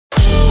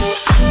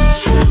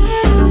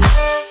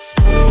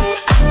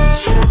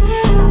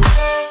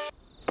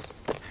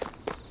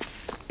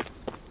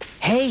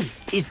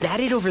Is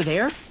that it over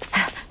there?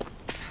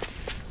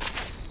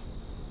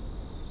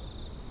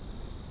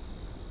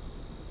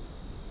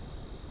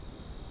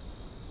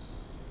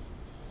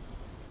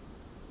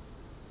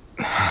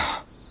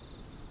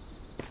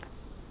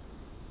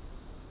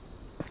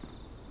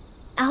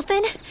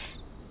 Alphen?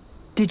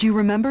 Did you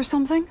remember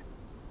something?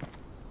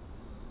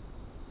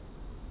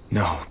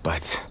 No,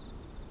 but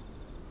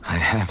I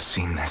have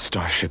seen this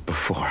starship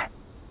before.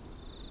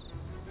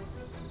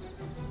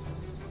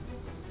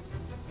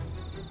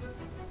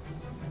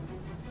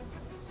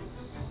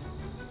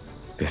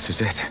 This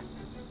is it.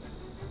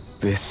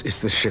 This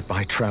is the ship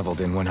I traveled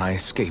in when I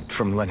escaped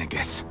from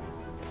Lenegis.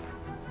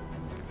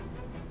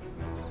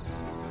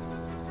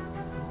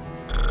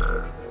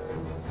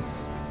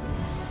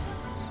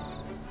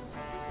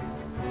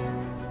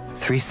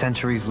 Three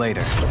centuries later,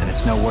 and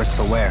it's no worse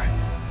for wear.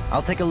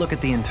 I'll take a look at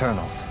the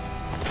internals.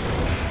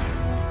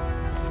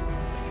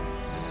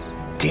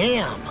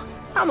 Damn!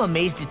 I'm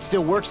amazed it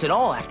still works at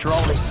all after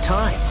all this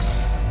time.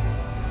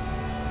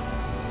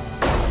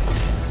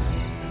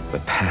 The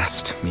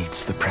past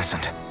meets the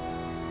present.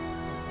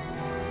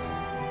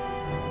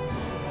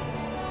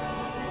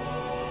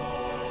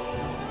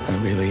 I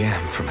really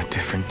am from a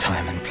different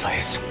time and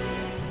place.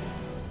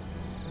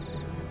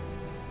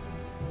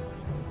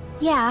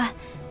 Yeah,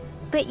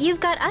 but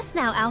you've got us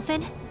now,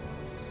 Alphen.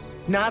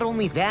 Not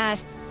only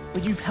that,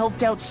 but you've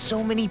helped out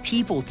so many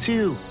people,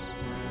 too.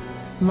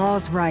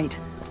 Law's right.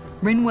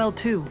 Rinwell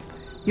too.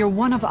 You're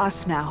one of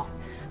us now.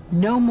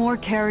 No more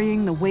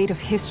carrying the weight of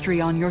history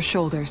on your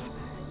shoulders.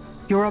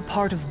 You're a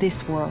part of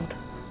this world.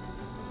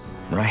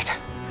 Right.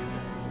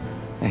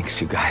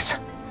 Thanks, you guys.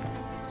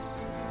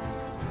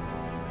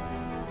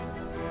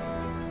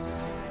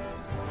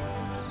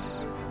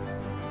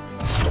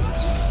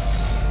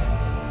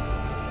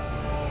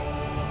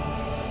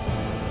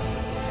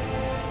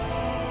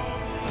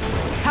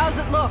 How's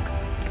it look?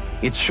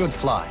 It should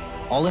fly.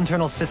 All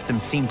internal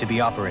systems seem to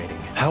be operating.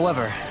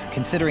 However,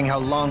 considering how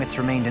long it's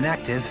remained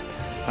inactive,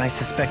 I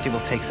suspect it will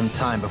take some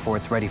time before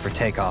it's ready for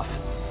takeoff.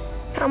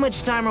 How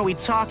much time are we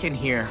talking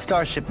here?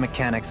 Starship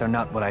mechanics are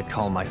not what I'd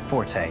call my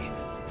forte,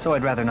 so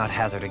I'd rather not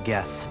hazard a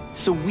guess.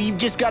 So we've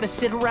just got to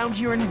sit around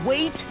here and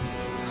wait?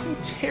 I'm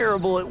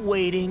terrible at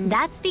waiting.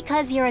 That's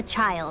because you're a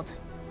child.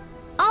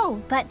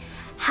 Oh, but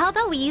how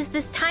about we use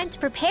this time to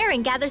prepare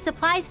and gather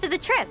supplies for the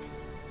trip?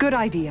 Good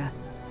idea.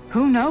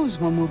 Who knows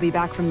when we'll be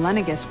back from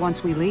Lenegis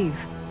once we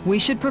leave. We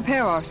should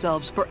prepare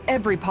ourselves for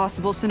every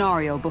possible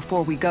scenario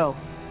before we go.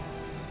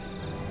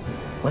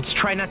 Let's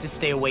try not to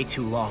stay away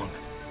too long.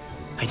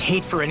 I'd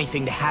hate for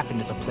anything to happen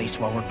to the place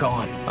while we're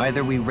gone.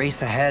 Either we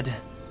race ahead,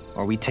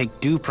 or we take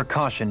due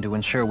precaution to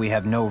ensure we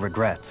have no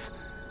regrets.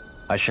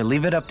 I shall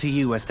leave it up to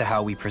you as to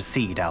how we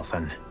proceed,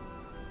 Alphen.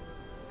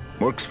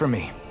 Works for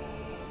me.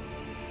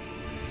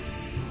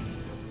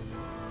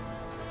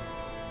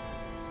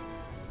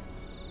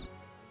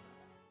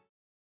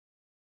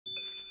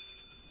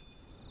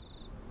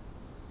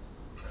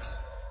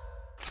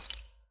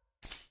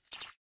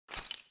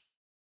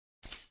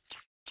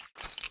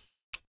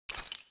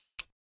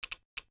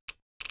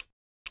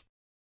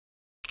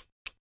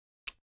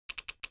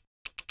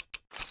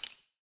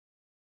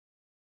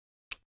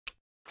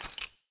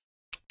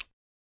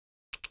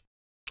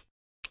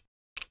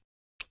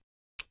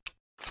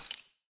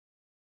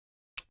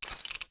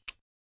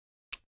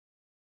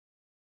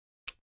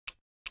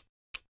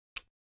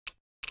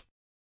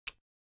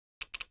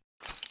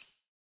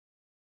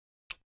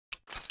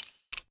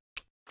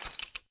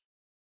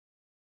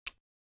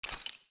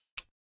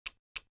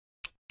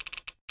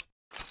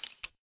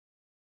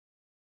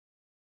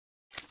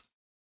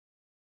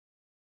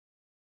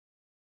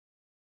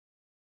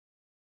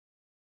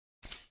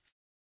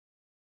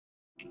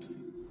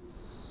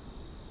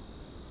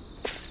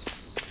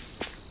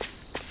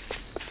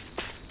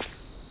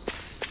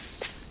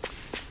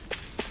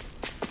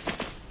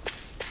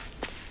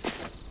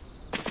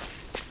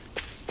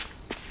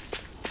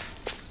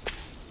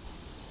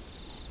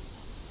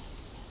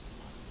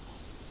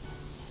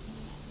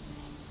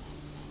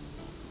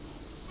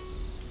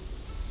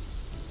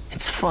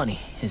 It's funny,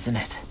 isn't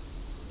it?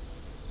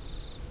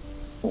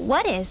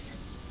 What is?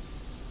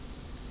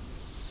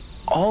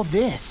 All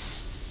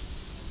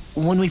this.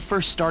 When we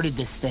first started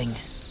this thing,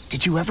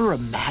 did you ever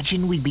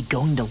imagine we'd be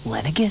going to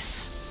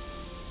Lenegis?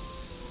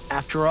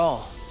 After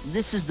all,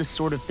 this is the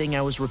sort of thing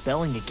I was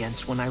rebelling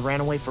against when I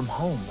ran away from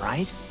home,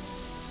 right?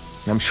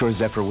 I'm sure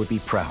Zephyr would be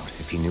proud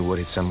if he knew what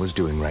his son was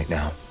doing right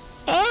now.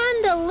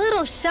 And a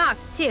little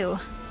shocked, too.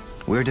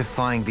 We're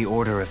defying the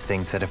order of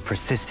things that have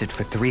persisted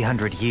for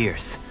 300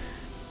 years.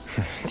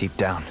 Deep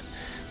down,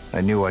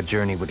 I knew our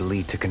journey would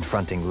lead to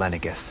confronting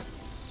Lenegis.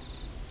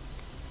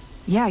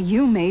 Yeah,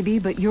 you maybe,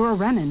 but you're a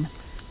Renan.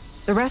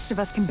 The rest of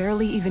us can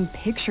barely even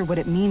picture what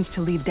it means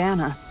to leave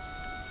Dana.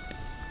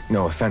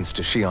 No offense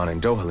to Shion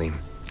and Dohalim,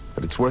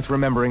 but it's worth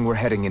remembering we're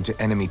heading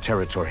into enemy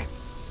territory.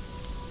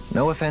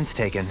 No offense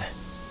taken,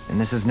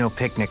 and this is no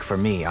picnic for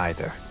me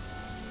either.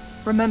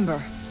 Remember,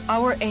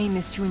 our aim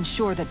is to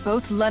ensure that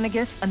both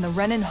Lenegis and the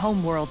Renan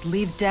homeworld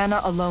leave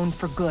Dana alone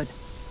for good.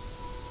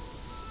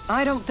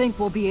 I don't think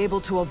we'll be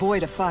able to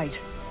avoid a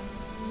fight.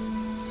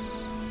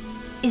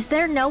 Is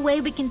there no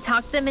way we can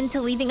talk them into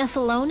leaving us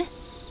alone?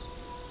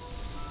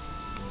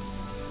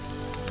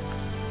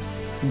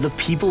 The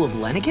people of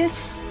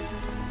Lenegis?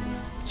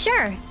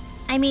 Sure.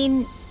 I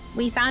mean,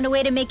 we found a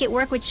way to make it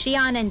work with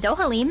Xion and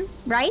Dohalim,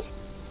 right?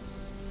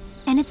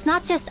 And it's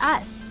not just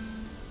us.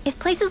 If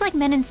places like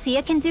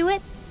Menancia can do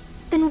it,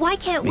 then why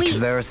can't we? Because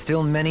there are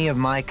still many of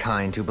my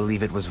kind who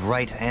believe it was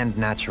right and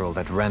natural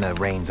that Rena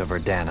reigns over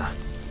Dana.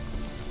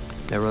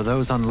 There are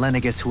those on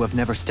Lenegis who have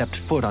never stepped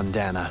foot on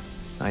Dana.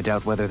 I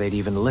doubt whether they'd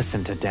even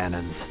listen to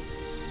Danans.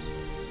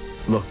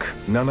 Look,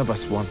 none of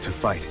us want to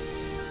fight.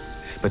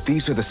 But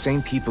these are the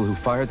same people who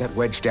fired that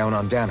wedge down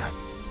on Dana.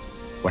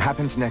 What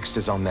happens next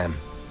is on them.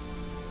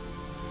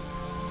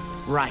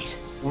 Right.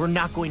 We're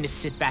not going to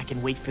sit back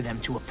and wait for them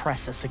to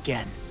oppress us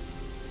again.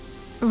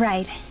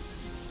 Right.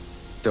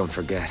 Don't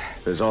forget,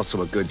 there's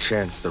also a good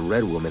chance the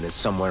Red Woman is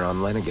somewhere on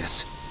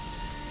Lenegis.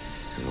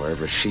 And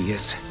wherever she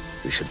is,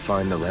 we should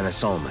find the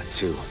Renaissalma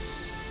too.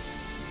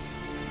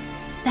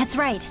 That's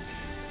right.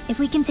 If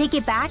we can take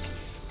it back,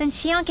 then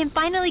Xion can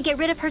finally get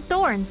rid of her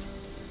thorns.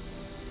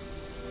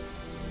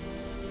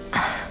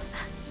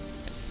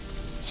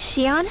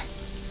 Xion?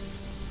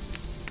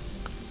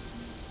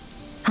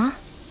 Huh?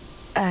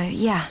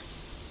 Yeah.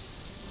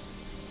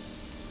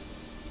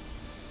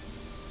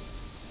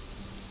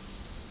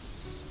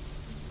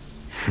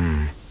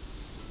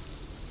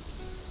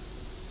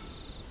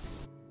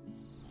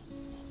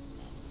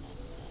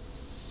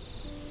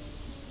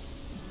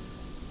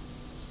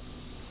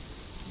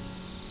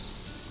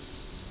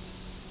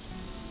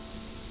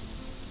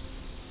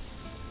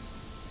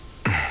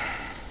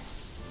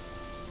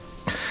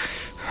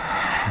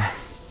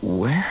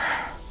 Where?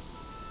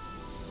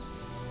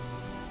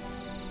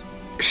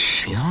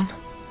 Xion?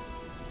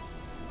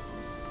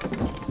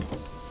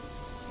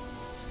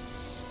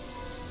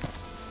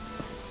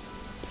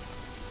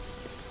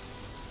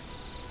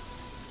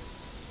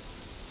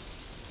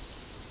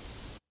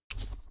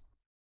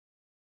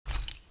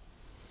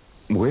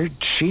 Where'd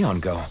Xion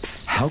go?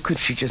 How could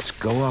she just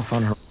go off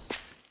on her...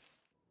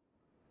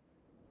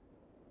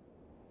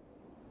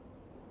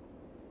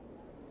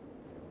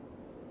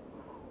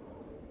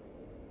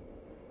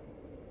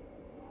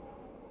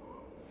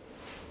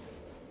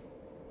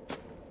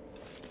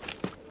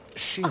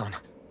 Xion.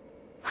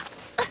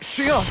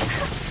 Xion!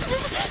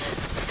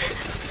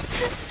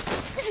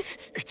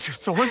 It's your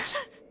thorns?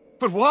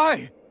 But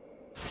why?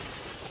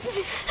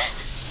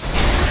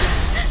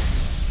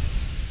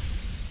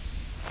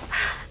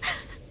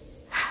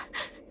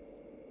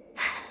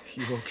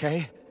 You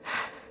okay?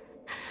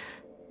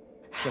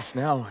 Just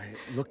now,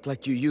 it looked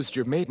like you used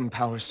your maiden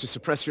powers to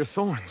suppress your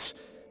thorns.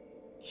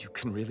 You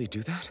can really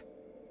do that?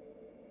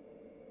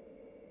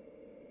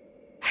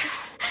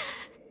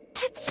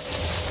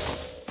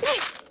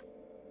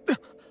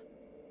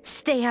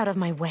 Stay out of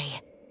my way.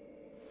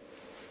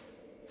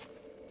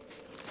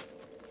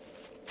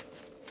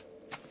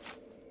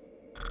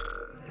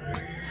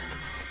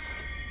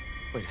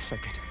 Wait a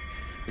second.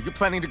 Are you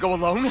planning to go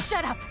alone?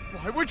 Shut up!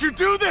 Why would you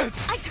do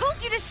this? I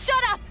told you to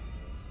shut up!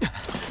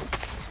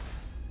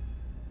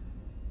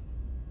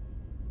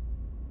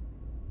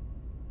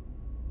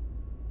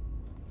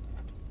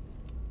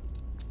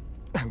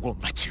 I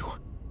won't let you.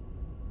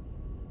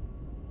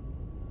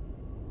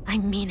 I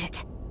mean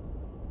it.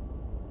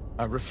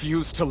 I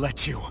refuse to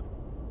let you.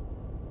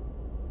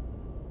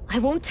 I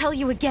won't tell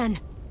you again.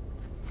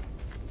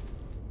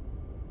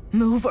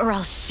 Move or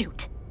I'll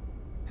shoot.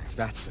 If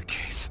that's the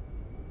case,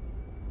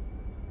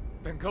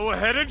 then go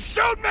ahead and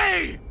shoot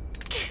me!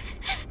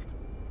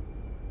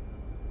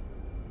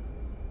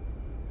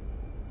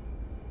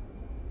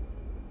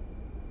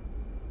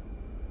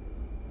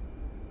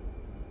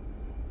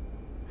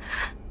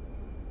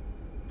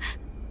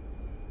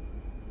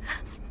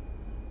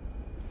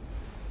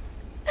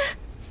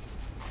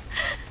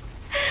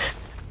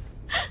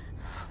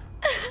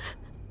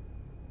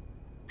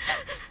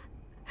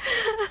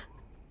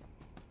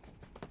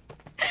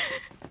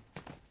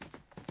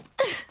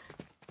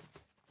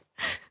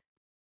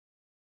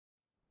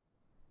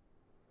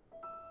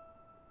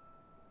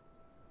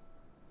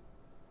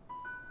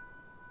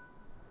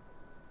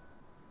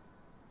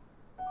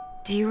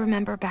 Do you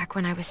remember back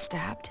when I was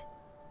stabbed?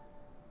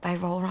 By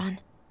Rolron?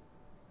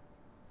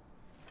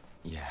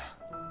 Yeah.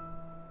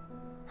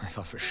 I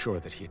thought for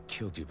sure that he had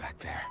killed you back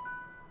there.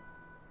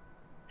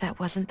 That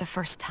wasn't the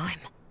first time.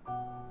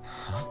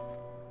 Huh?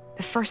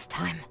 The first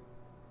time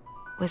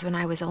was when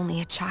I was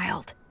only a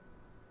child.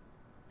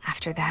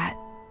 After that,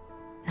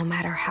 no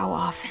matter how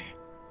often,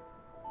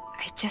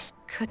 I just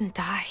couldn't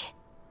die.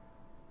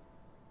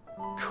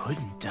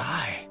 Couldn't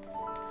die?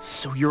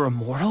 So you're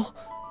immortal?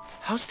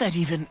 How's that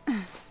even...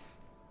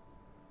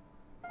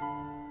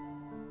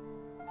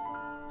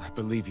 I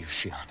believe you,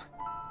 Xion.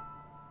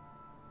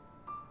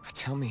 But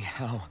tell me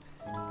how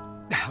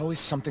is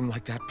something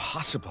like that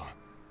possible?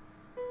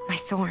 My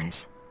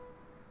thorns.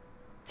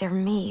 They're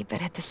me,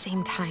 but at the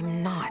same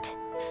time not.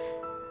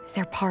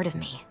 They're part of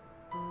me.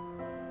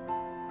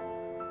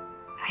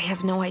 I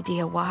have no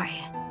idea why.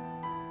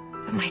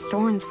 But my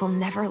thorns will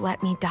never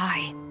let me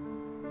die.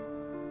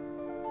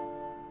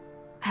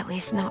 At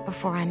least not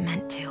before I'm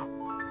meant to.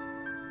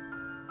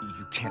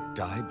 You can't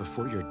die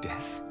before your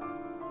death?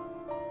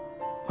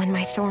 When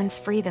my thorns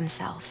free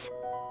themselves,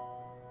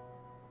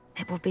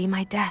 it will be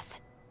my death.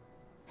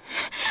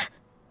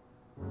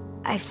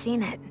 I've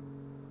seen it.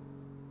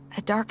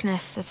 A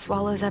darkness that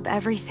swallows up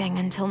everything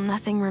until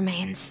nothing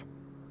remains.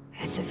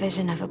 It's a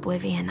vision of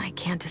oblivion I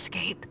can't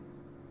escape.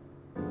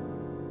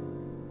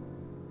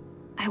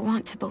 I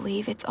want to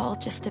believe it's all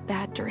just a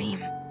bad dream.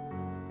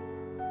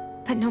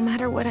 But no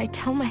matter what I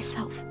tell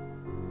myself,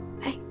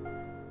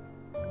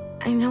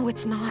 I know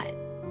it's not.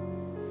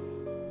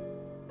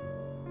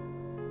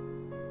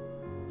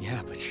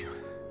 Yeah, but you...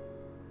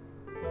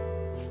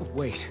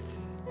 Wait.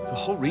 The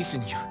whole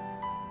reason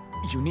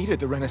you needed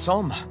the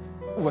Renaissance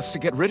was to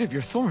get rid of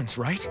your thorns,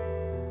 right?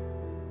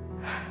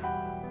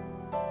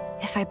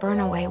 If I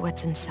burn away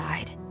what's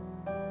inside,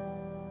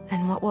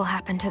 then what will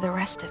happen to the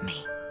rest of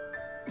me?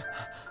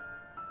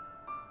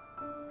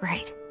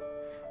 Right.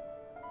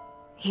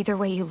 Either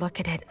way you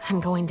look at it, I'm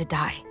going to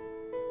die.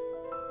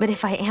 But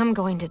if I am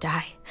going to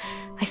die,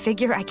 I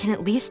figure I can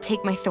at least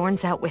take my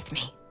thorns out with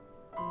me.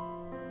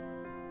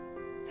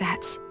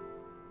 That's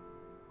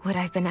what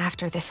I've been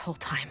after this whole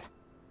time.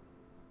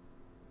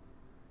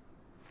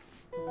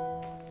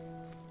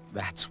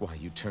 That's why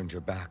you turned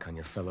your back on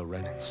your fellow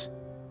Renans,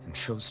 and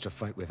chose to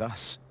fight with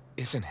us,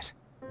 isn't it?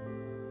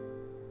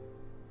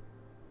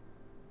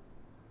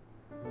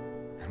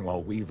 And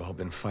while we've all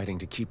been fighting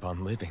to keep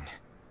on living,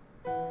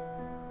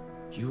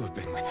 you have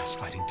been with us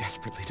fighting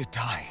desperately to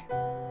die.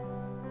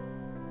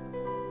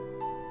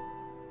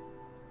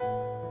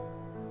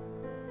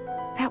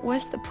 That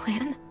was the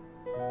plan.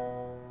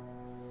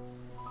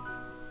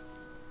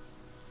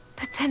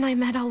 But then I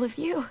met all of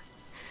you.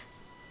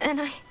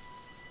 And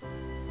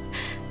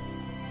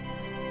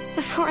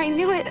before I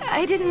knew it,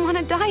 I didn't want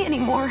to die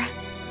anymore.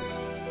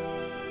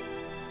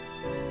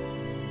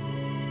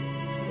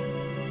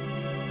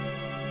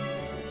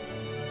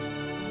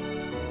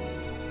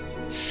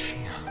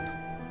 Shion,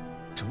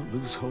 don't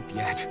lose hope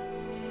yet.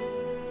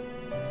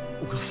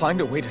 We'll find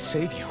a way to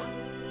save you.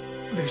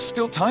 There's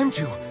still time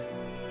to.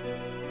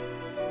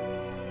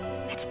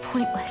 It's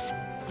pointless.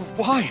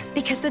 Why?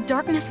 Because the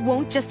darkness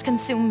won't just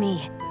consume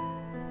me.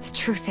 The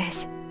truth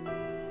is,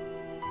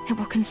 it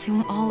will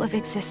consume all of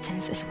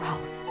existence as well.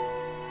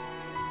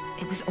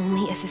 It was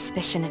only a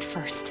suspicion at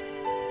first.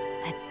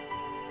 But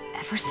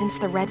ever since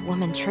the Red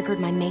Woman triggered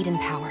my maiden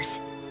powers,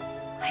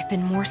 I've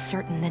been more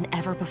certain than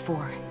ever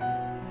before.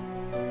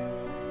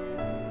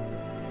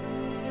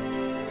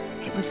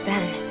 It was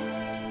then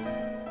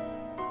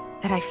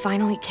that I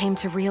finally came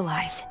to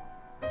realize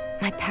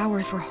my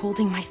powers were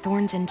holding my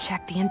thorns in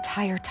check the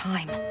entire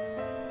time.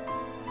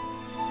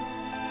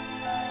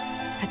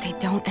 But they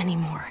don't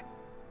anymore.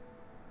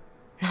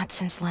 Not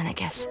since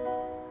Lenegis,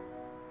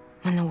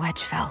 when the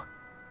wedge fell.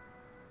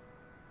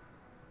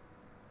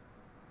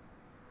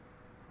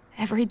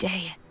 Every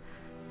day,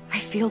 I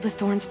feel the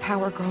thorn's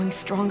power growing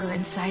stronger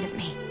inside of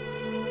me.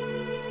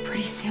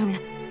 Pretty soon,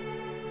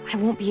 I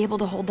won't be able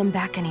to hold them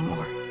back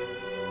anymore.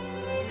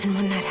 And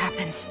when that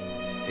happens,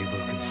 They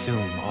will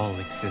consume all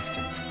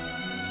existence.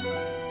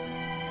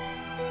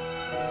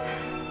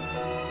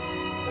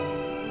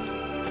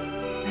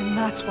 And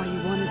that's why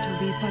you wanted to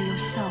leave by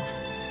yourself.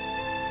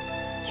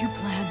 You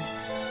planned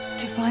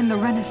to find the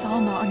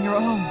Renaissance on your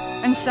own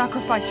and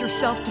sacrifice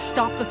yourself to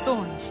stop the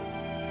thorns.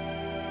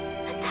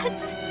 But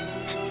that's...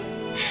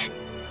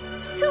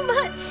 too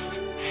much.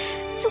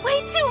 It's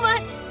way too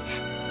much.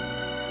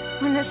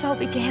 when this all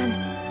began,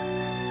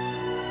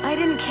 I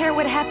didn't care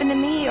what happened to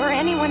me or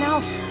anyone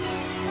else.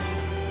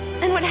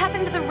 And what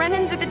happened to the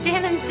Renans or the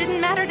Danans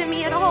didn't matter to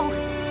me at all.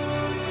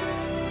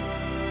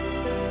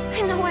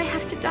 I know I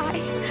have to die,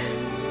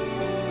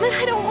 but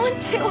I don't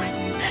want to.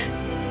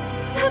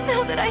 Not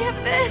now that I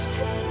have this.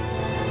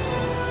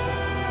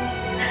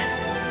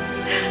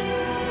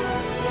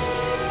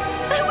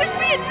 I wish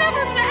we had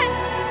never met.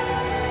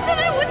 Then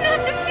I wouldn't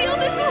have to feel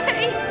this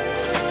way.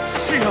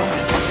 Shion!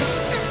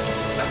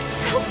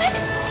 Alvin!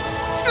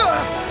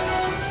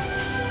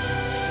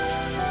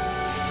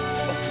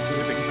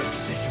 Living for the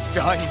sake of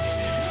dying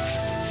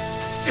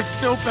is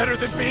no better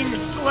than being a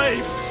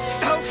slave.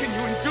 How can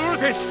you endure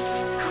this?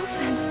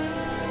 Alvin.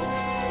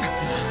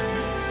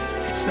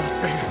 It's not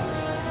fair.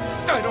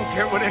 I don't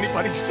care what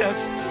anybody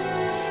says.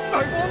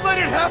 I won't let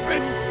it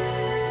happen.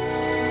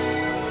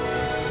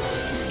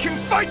 We can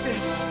fight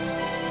this.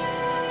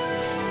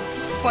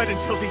 Fight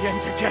until the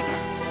end together.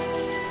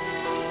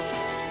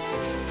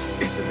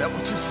 Isn't that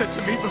what you said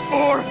to me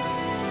before?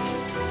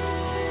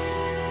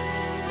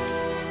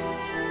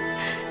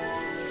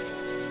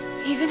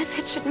 Even if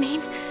it should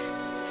mean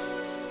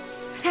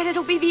that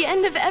it'll be the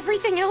end of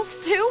everything else,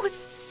 too?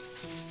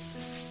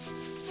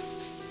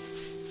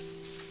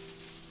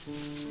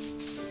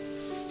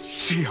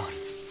 Shion,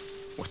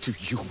 what do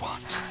you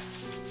want?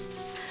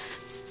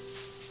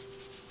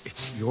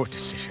 It's your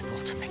decision,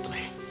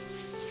 ultimately.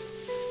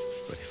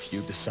 But if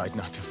you decide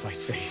not to fight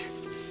fate,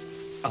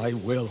 I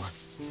will.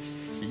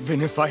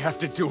 Even if I have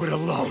to do it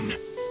alone.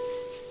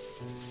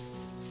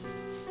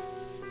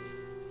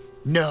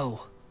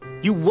 No,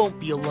 you won't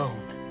be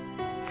alone.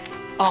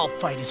 I'll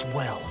fight as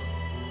well.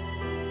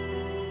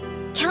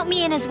 Count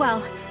me in as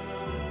well.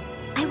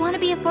 I want to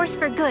be a force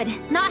for good,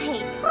 not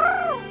hate.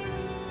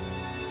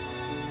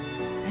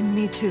 And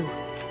me too.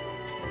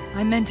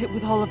 I meant it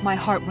with all of my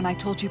heart when I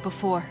told you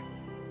before.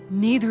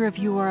 Neither of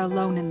you are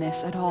alone in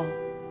this at all.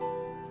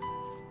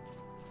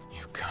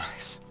 You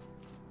guys...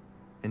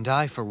 And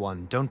I, for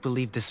one, don't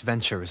believe this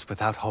venture is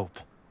without hope.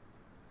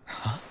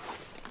 Huh?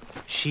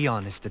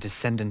 Shion is the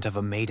descendant of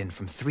a maiden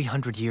from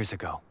 300 years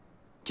ago.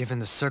 Given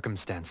the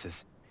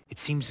circumstances, it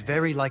seems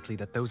very likely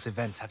that those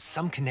events have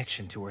some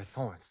connection to her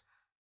thorns.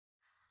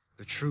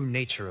 The true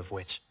nature of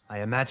which, I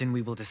imagine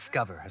we will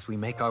discover as we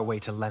make our way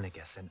to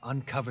Lenegis and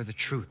uncover the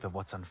truth of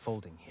what's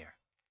unfolding here.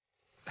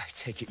 I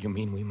take it you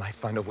mean we might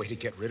find a way to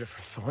get rid of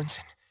her thorns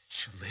and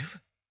she'll live?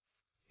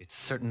 It's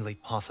certainly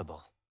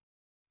possible.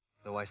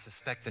 Though I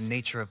suspect the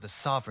nature of the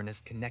Sovereign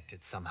is connected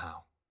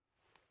somehow.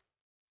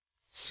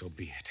 So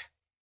be it.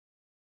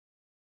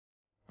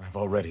 I've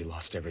already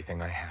lost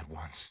everything I had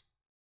once.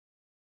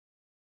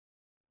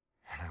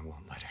 And I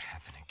won't let it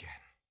happen again.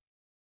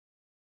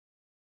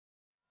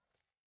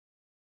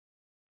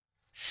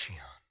 Shion.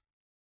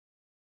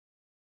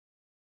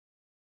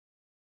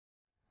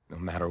 No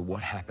matter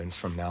what happens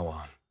from now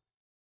on,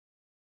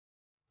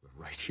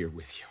 we're right here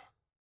with you.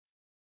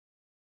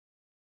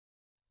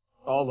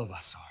 All of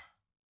us are.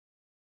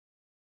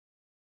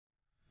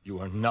 You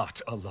are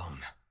not alone.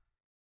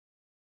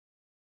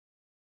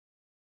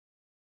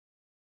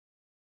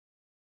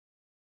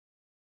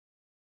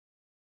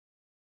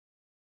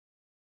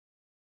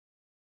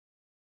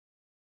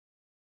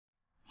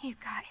 You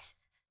guys.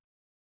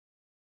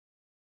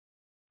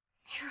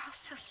 You're all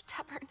so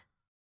stubborn.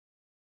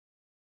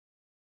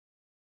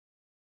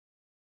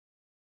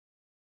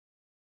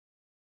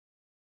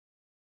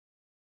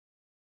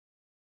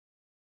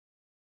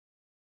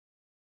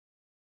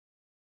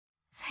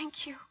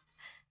 Thank you,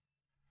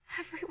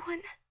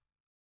 everyone.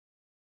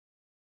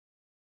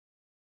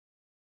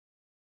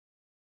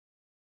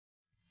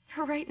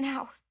 For right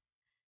now,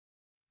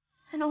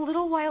 and a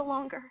little while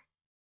longer,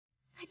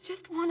 I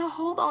just want to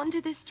hold on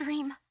to this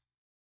dream.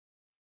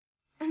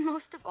 And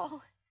most of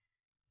all,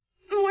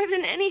 more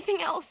than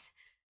anything else,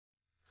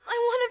 I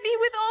want to be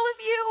with all of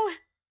you.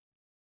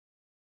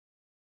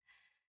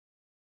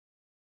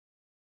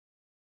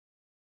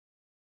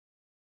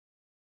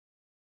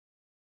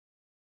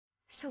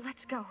 So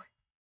let's go.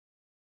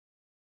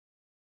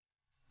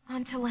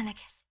 On to Lenegis.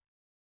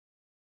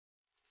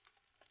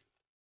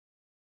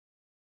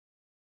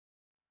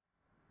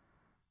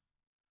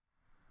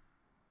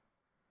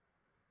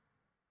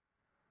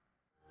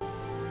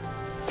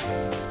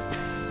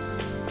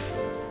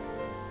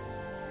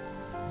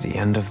 The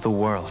end of the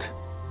world.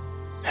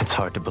 It's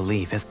hard to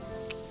believe, isn't it?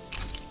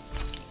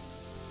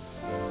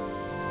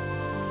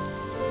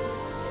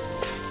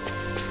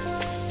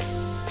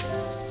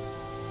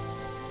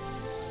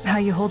 How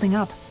you holding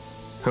up?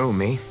 Who,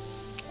 me?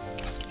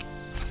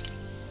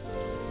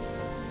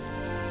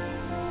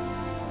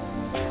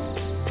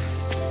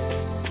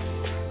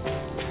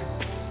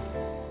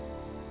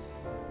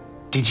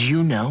 Did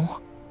you know?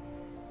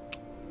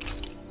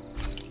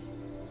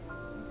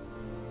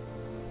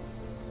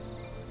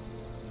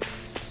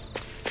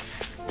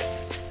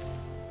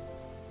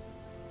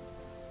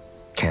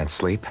 Can't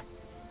sleep?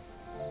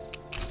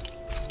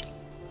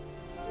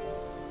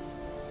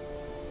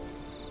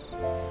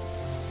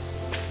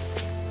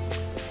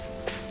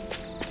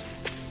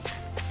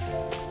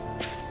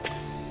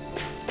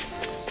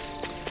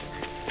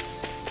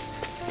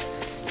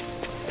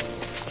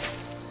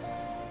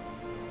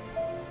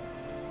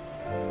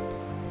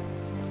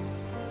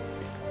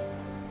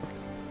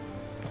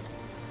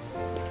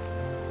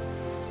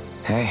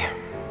 Hey,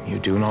 you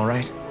doing all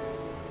right?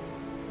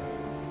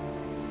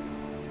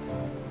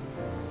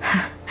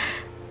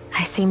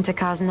 I seem to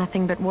cause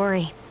nothing but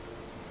worry.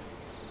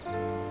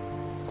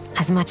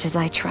 As much as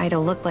I try to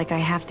look like I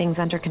have things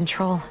under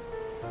control,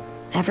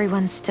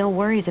 everyone still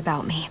worries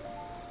about me.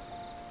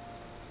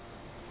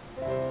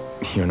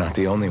 You're not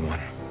the only one.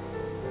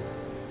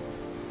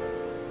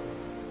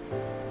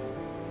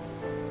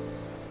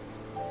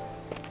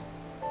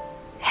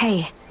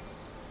 Hey,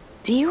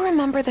 do you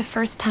remember the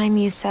first time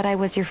you said I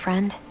was your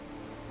friend?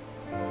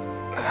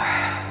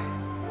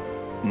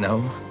 No?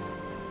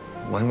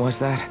 When was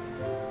that?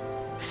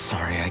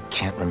 Sorry, I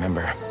can't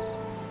remember.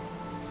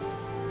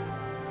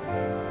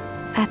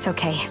 That's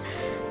okay.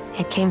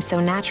 It came so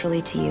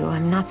naturally to you,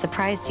 I'm not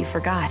surprised you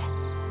forgot.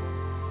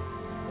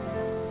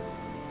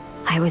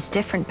 I was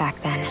different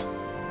back then.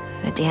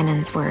 The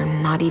Danans were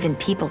not even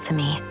people to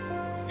me,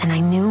 and I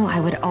knew I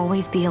would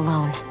always be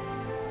alone.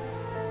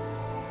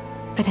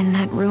 But in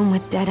that room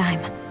with Deadheim,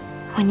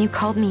 when you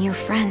called me your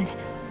friend,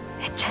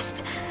 it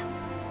just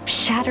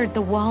shattered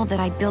the wall that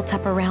I'd built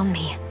up around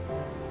me.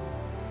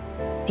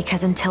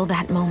 Because until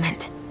that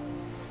moment,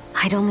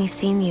 I'd only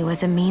seen you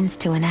as a means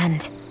to an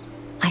end.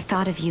 I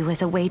thought of you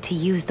as a way to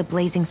use the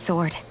Blazing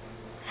Sword,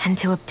 and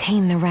to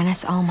obtain the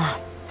Renis Alma.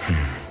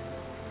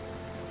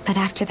 But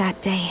after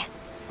that day,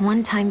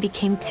 one time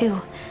became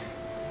two.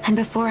 And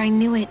before I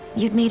knew it,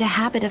 you'd made a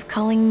habit of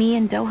calling me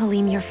and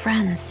Dohalim your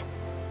friends.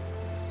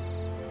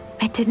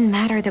 It didn't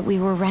matter that we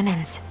were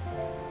Renans.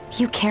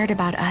 You cared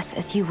about us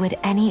as you would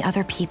any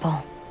other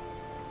people.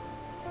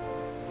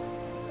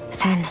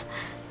 Then,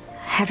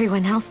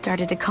 everyone else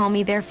started to call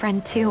me their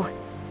friend too.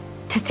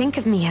 To think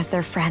of me as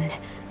their friend.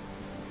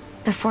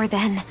 Before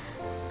then,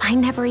 I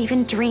never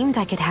even dreamed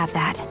I could have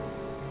that.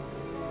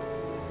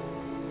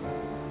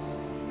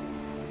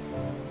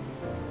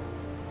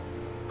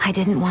 I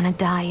didn't want to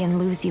die and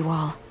lose you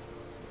all.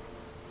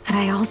 But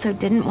I also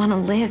didn't want to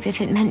live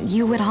if it meant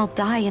you would all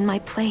die in my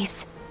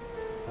place.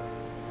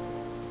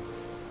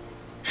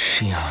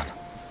 Shion.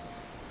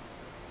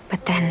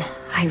 But then,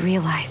 I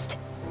realized...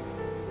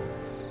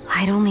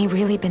 I'd only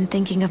really been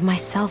thinking of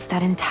myself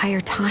that entire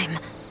time.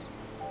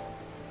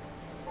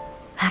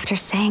 After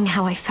saying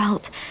how I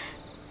felt,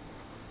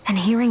 and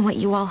hearing what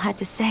you all had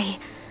to say,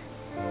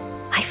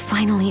 I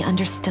finally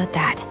understood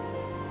that.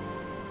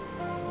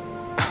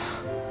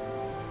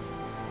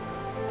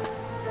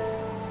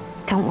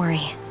 Don't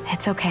worry,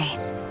 it's okay.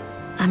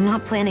 I'm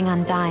not planning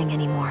on dying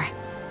anymore.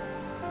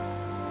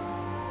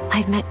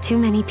 I've met too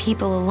many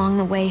people along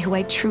the way who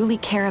I truly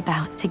care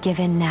about to give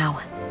in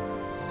now.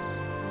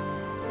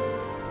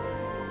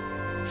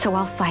 So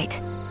I'll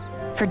fight.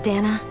 For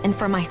Dana and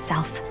for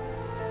myself.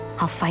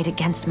 I'll fight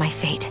against my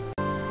fate.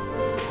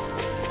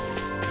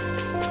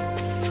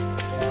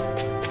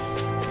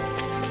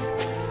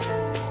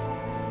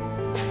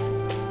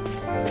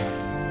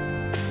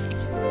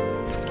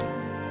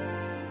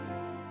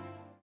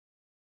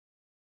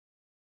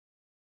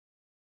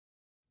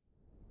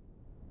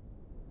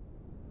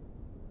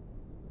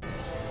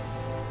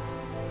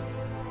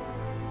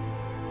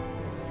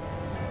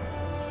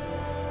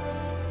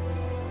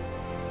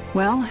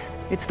 Well,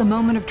 it's the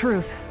moment of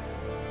truth.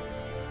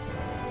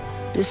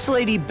 This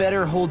lady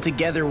better hold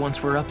together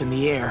once we're up in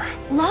the air.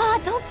 Law,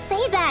 don't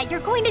say that! You're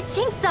going to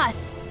jinx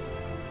us!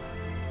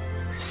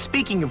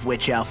 Speaking of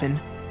which, Alphen,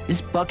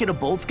 this bucket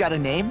of bolts got a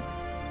name?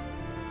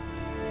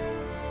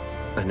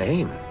 A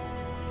name?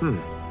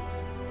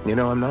 You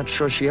know, I'm not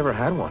sure she ever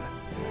had one.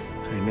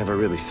 I never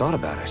really thought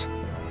about it.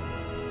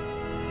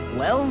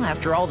 Well,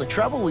 after all the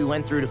trouble we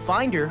went through to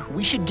find her,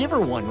 we should give her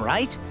one,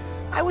 right?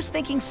 I was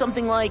thinking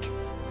something like...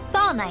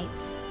 Fall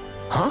Knights.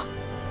 Huh?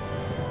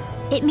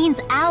 It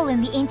means owl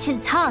in the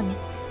ancient tongue.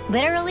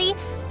 Literally,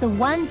 the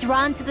one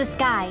drawn to the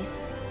skies.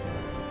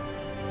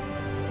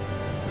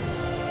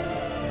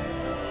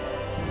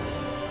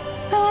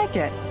 I like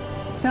it.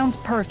 Sounds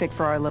perfect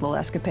for our little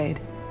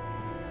escapade.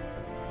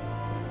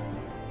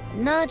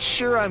 Not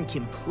sure I'm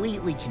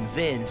completely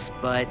convinced,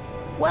 but...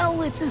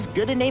 well, it's as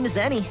good a name as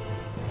any.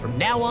 From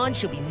now on,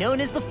 she'll be known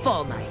as the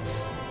Fall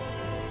Knights.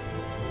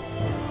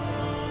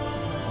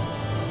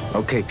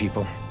 Okay,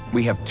 people.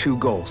 We have two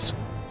goals.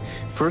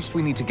 First,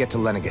 we need to get to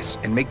Lenegis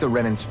and make the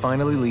Renans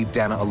finally leave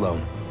Dana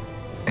alone.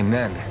 And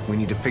then, we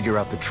need to figure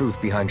out the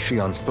truth behind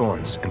Shion's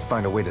thorns and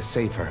find a way to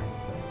save her.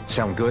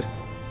 Sound good?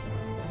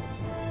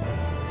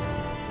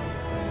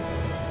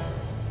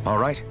 All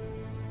right,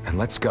 then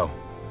let's go.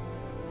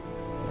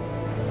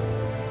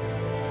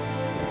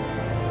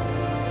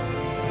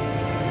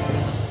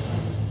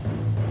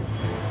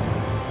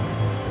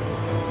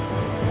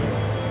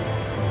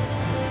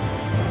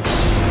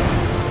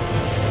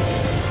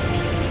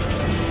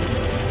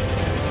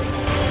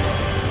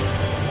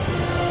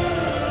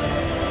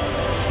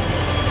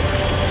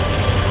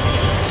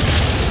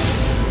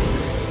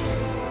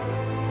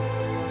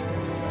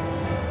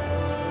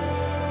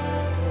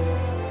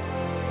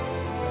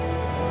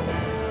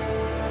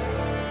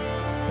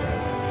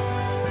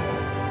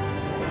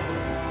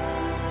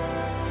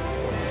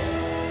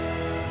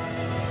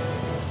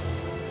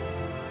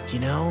 You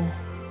know,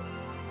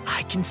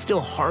 I can still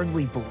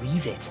hardly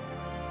believe it.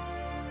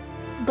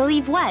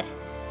 Believe what?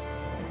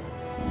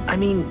 I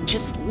mean,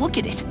 just look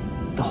at it.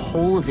 The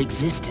whole of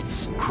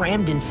existence,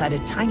 crammed inside a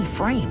tiny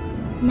frame.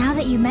 Now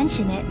that you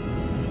mention it,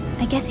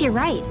 I guess you're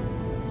right.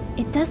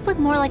 It does look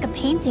more like a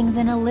painting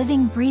than a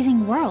living,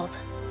 breathing world.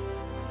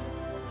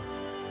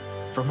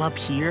 From up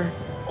here,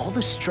 all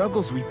the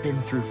struggles we've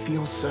been through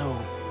feel so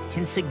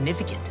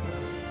insignificant.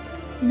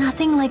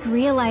 Nothing like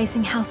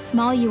realizing how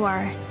small you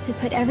are to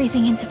put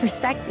everything into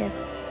perspective.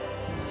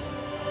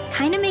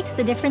 Kinda makes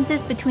the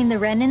differences between the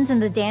Renans and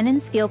the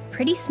Danans feel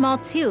pretty small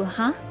too,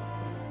 huh?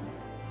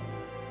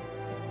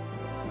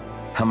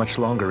 How much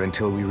longer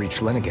until we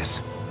reach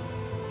Lenegis?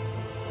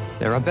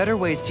 There are better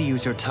ways to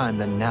use your time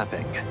than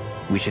napping.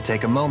 We should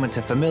take a moment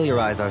to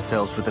familiarize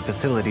ourselves with the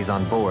facilities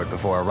on board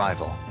before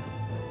arrival.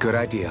 Good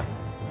idea.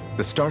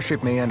 The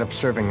starship may end up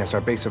serving as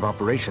our base of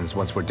operations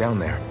once we're down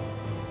there.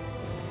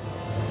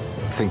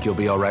 Think you'll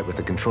be all right with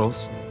the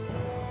controls?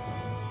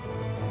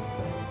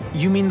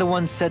 You mean the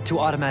one set to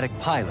automatic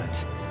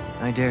pilot?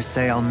 I dare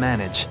say I'll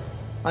manage.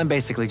 I'm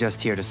basically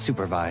just here to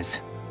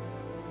supervise.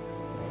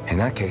 In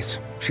that case,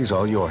 she's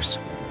all yours.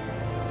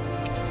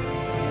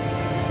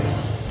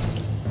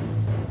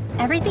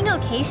 Everything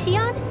okay,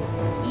 Shion?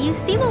 You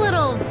seem a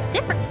little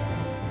different.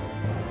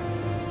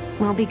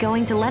 We'll be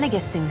going to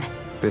Lenegis soon.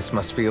 This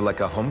must feel like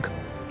a home...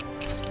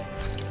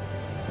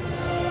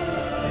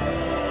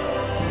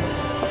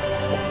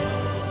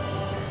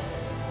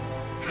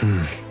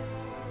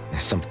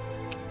 There's something...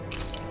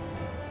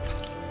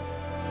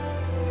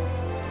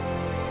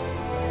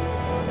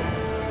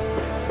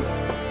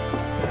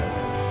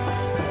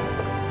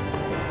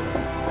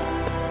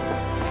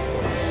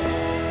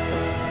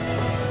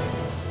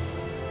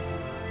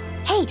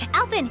 Hey,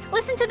 Alpin,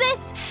 listen to this!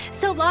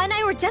 So Law and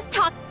I were just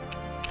talking...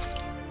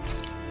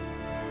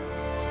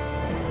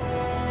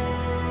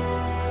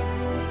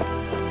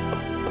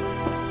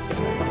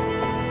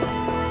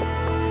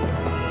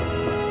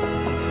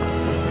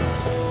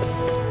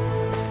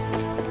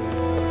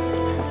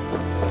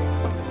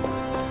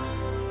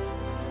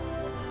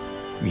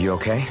 You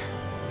okay?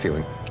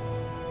 Feeling...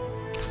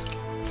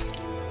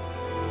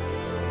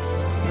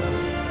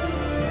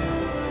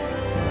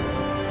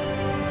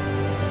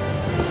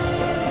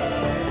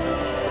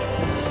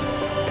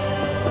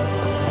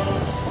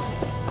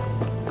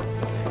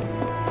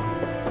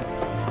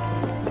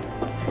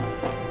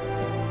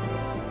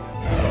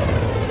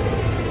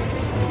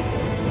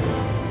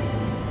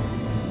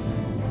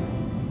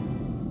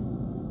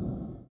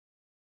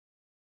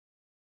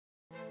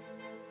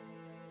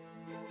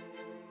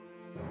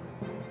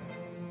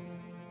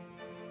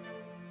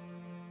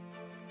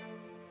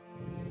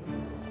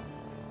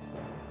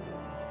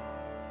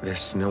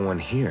 There's no one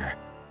here.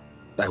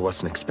 I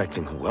wasn't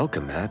expecting a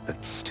welcome mat,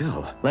 but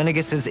still.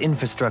 Lenegis's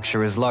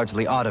infrastructure is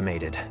largely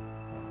automated.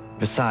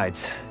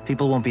 Besides,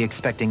 people won't be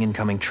expecting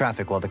incoming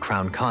traffic while the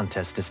crown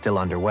contest is still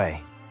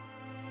underway.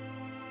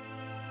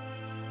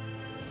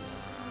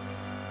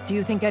 Do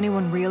you think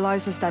anyone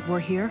realizes that we're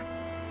here?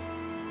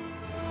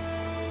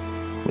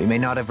 We may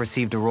not have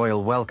received a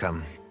royal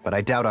welcome, but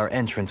I doubt our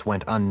entrance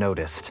went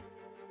unnoticed.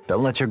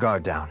 Don't let your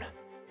guard down.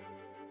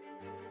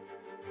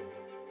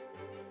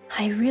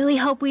 I really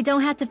hope we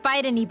don't have to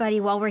fight anybody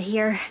while we're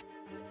here.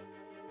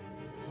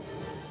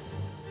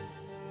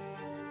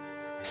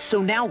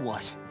 So now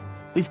what?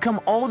 We've come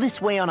all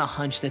this way on a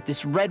hunch that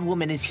this red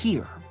woman is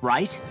here,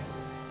 right?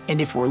 And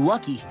if we're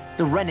lucky,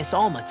 the Renis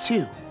Alma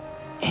too.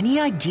 Any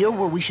idea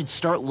where we should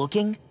start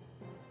looking?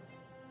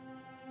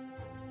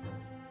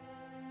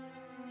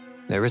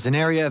 There is an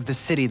area of the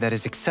city that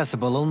is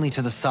accessible only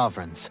to the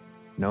Sovereigns,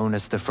 known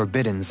as the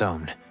Forbidden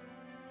Zone.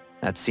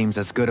 That seems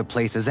as good a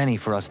place as any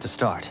for us to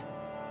start.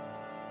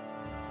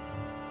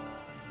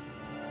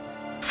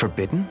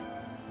 Forbidden?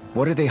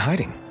 What are they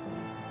hiding?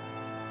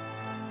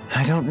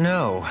 I don't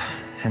know,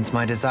 hence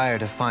my desire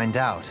to find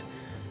out.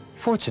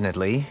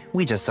 Fortunately,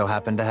 we just so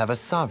happen to have a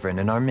Sovereign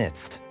in our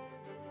midst.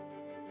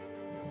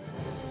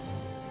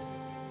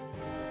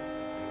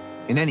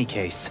 In any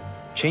case,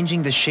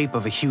 changing the shape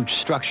of a huge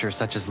structure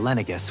such as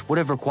Lenegis would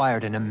have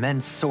required an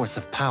immense source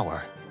of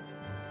power.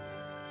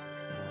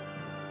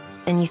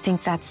 Then you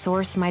think that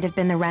source might have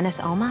been the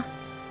Renis Alma?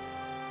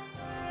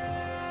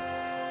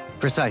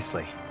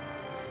 Precisely.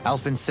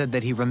 Alphen said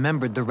that he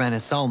remembered the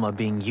Renis Alma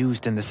being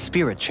used in the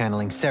spirit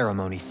channeling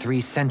ceremony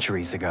 3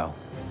 centuries ago.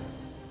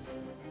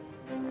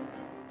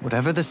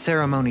 Whatever the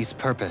ceremony's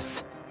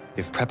purpose,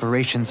 if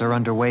preparations are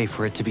underway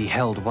for it to be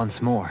held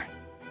once more,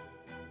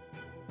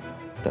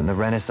 then the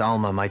Renis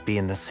Alma might be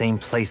in the same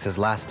place as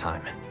last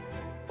time,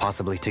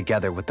 possibly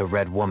together with the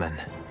Red Woman.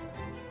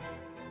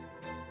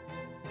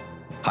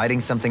 Hiding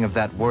something of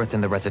that worth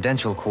in the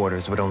residential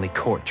quarters would only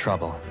court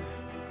trouble.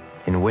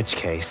 In which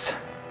case...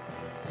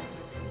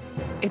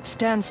 It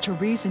stands to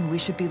reason we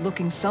should be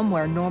looking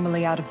somewhere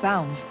normally out of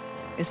bounds.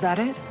 Is that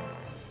it?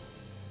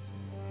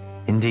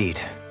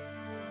 Indeed.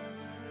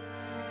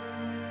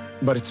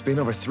 But it's been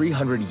over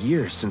 300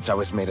 years since I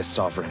was made a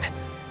Sovereign.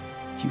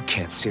 You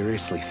can't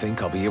seriously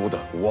think I'll be able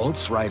to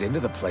waltz right into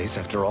the place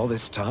after all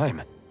this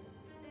time.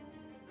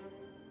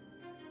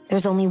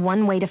 There's only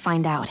one way to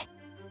find out.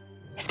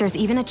 If there's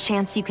even a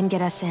chance you can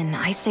get us in,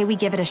 I say we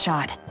give it a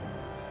shot.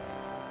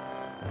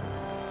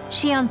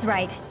 Shion's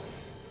right.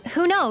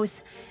 Who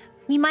knows?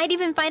 We might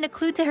even find a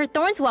clue to her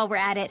thorns while we're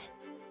at it.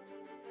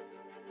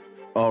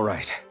 All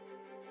right.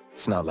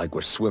 It's not like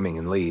we're swimming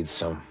in leads,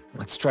 so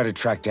let's try to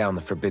track down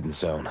the Forbidden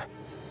Zone.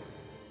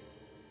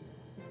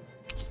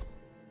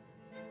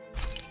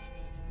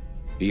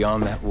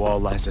 Beyond that wall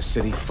lies a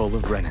city full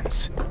of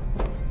Renins.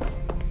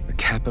 The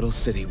capital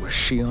city where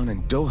Shion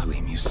and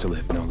Dohalim used to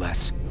live, no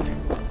less.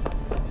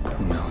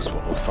 Who knows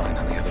what we'll find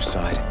on the other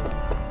side.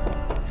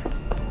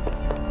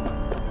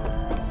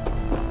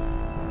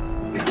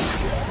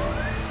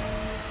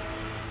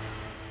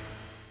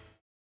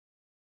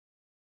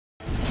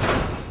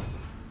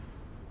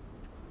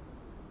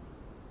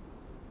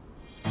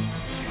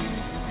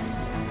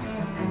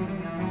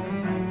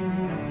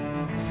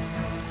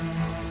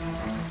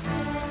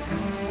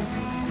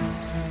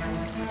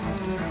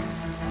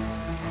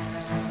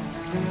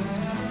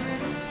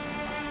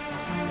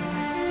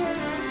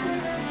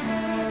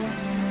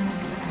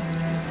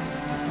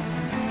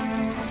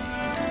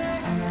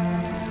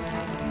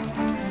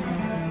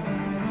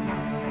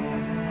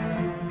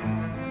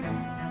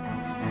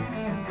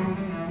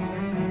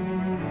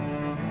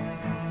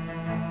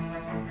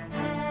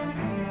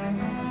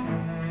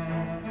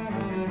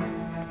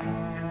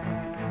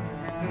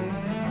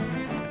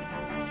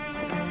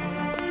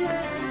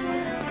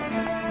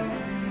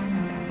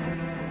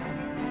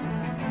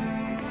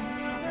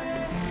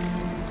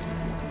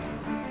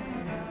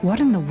 What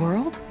in the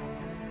world?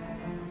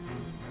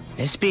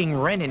 This being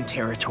Renan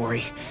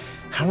territory,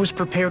 I was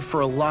prepared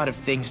for a lot of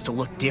things to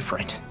look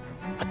different.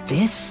 But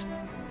this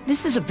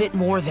is a bit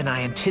more than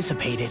I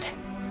anticipated.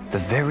 The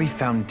very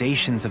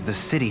foundations of the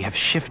city have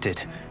shifted.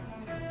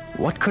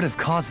 What could have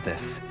caused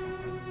this?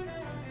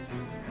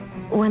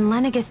 When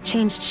Lenegis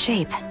changed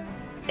shape,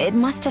 it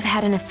must have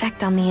had an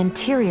effect on the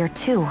interior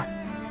too.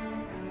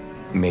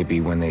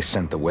 Maybe when they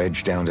sent the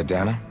wedge down to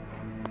Dana?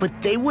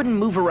 But they wouldn't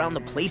move around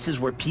the places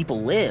where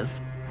people live.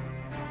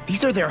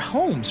 These are their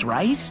homes,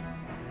 right?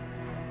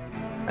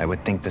 I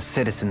would think the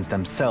citizens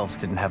themselves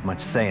didn't have much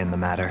say in the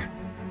matter.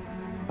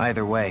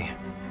 Either way,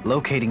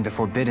 locating the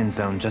Forbidden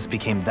Zone just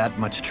became that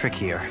much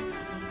trickier.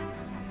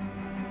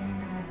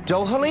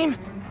 Dohalim?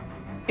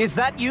 Is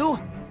that you?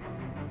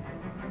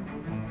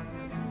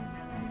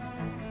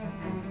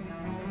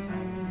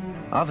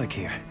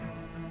 Avakir,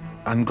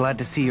 I'm glad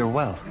to see you're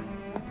well.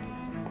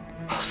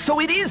 So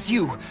it is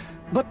you!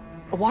 But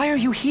why are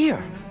you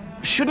here?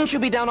 Shouldn't you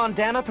be down on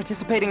Dana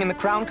participating in the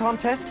crown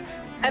contest?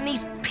 And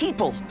these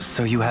people!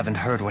 So you haven't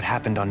heard what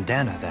happened on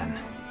Dana, then?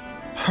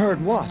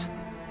 Heard what?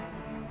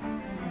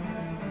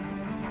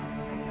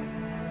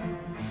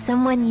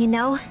 Someone you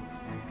know?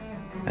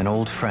 An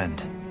old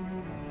friend.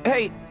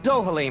 Hey,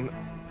 Dohalim,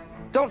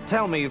 don't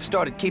tell me you've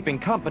started keeping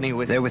company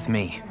with... They're with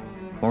me.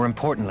 More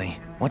importantly,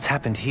 what's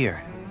happened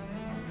here?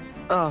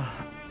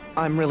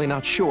 I'm really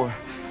not sure.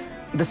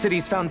 The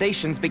city's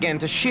foundations began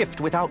to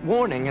shift without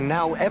warning, and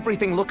now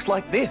everything looks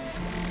like this.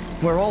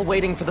 We're all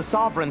waiting for the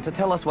Sovereign to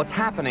tell us what's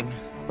happening,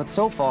 but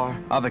so far...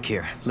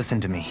 Avakir,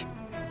 listen to me.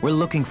 We're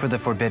looking for the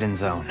Forbidden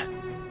Zone.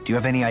 Do you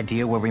have any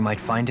idea where we might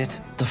find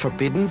it? The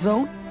Forbidden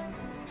Zone?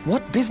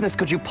 What business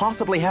could you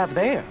possibly have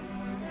there?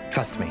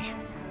 Trust me.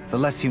 The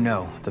less you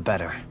know, the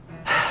better.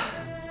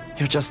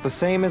 You're just the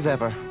same as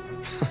ever.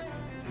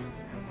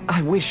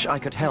 I wish I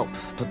could help,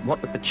 but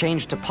what with the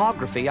changed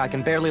topography, I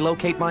can barely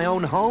locate my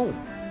own home.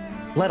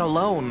 Let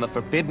alone the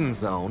Forbidden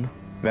Zone.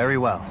 Very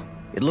well.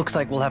 It looks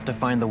like we'll have to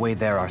find the way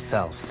there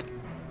ourselves.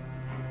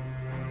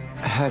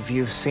 Have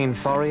you seen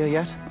Faria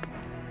yet?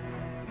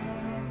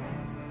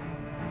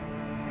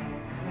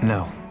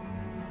 No.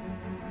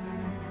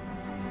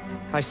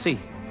 I see.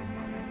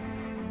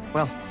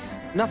 Well,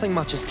 nothing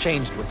much has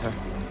changed with her.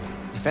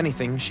 If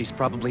anything, she's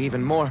probably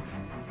even more...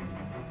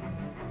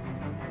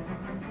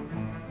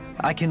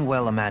 I can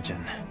well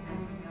imagine.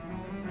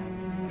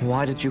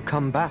 Why did you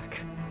come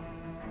back?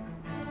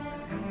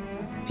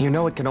 You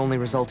know it can only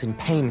result in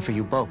pain for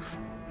you both.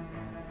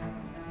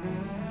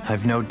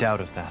 I've no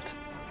doubt of that.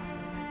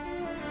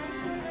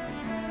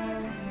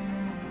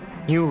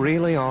 You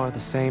really are the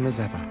same as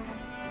ever.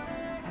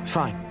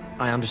 Fine,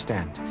 I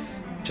understand.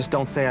 Just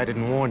don't say I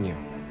didn't warn you.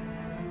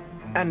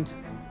 And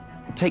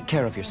take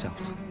care of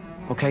yourself.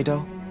 Okay,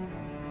 Do?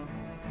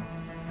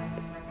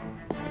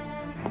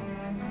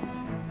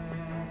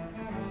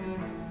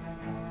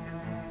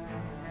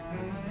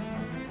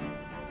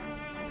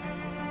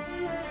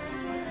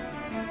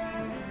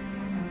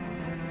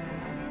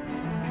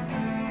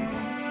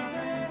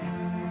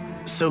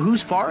 So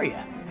who's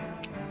Faria?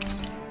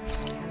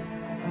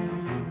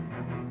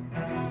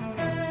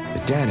 The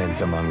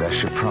Danans among us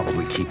should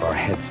probably keep our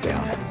heads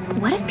down.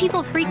 What if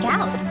people freak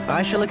out?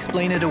 I shall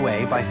explain it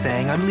away by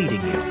saying I'm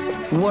leading you.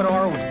 What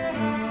are we?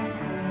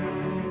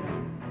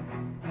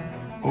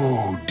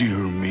 Oh, dear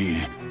me.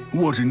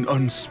 What an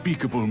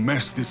unspeakable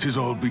mess this has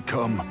all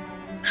become.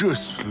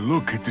 Just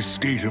look at the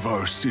state of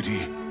our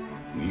city.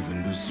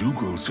 Even the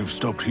Zugals have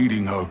stopped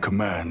heeding our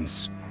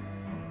commands.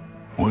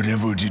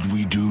 Whatever did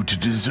we do to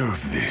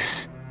deserve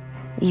this?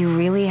 You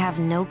really have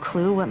no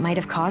clue what might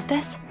have caused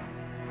this?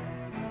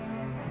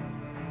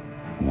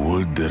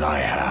 Would that I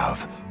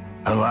have.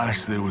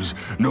 Alas, there was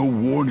no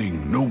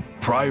warning, no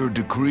prior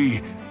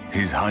decree.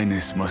 His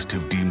Highness must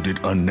have deemed it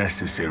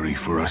unnecessary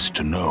for us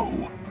to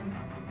know.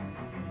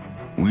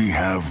 We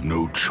have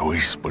no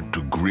choice but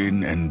to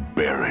grin and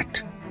bear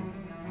it.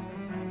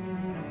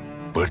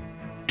 But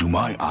do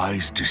my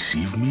eyes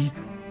deceive me?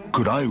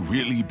 Could I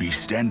really be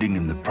standing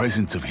in the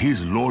presence of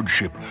his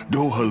lordship,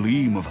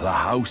 Dohalim of the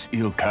House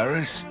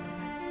Ilkaris?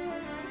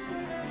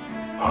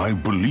 I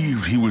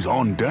believed he was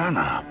on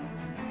Dana.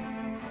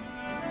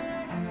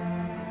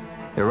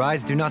 Your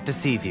eyes do not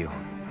deceive you.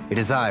 It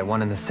is I,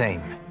 one and the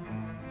same.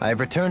 I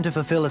have returned to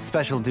fulfill a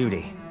special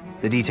duty,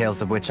 the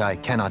details of which I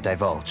cannot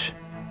divulge.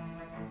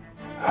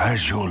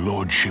 As your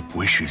lordship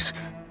wishes.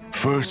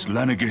 First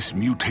Lenegis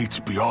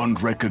mutates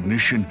beyond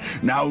recognition,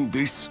 now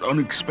this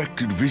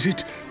unexpected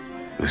visit.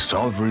 The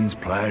Sovereign's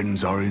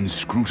plans are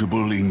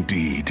inscrutable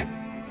indeed.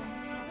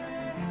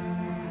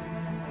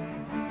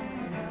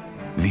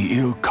 The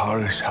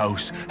Ilkaris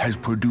house has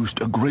produced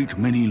a great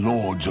many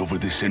lords over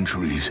the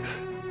centuries.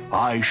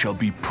 I shall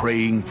be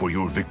praying for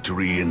your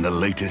victory in the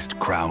latest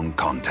crown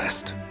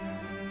contest.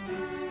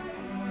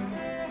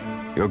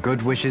 Your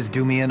good wishes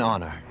do me an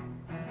honor.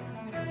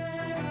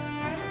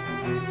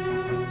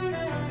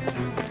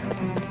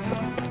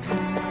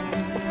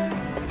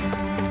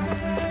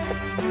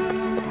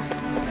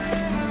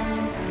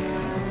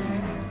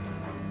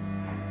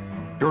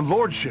 Your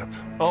lordship!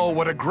 Oh,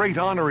 what a great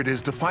honor it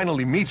is to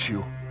finally meet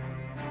you.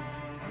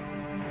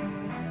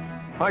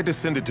 I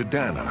descended to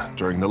Dana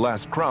during the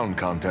last crown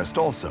contest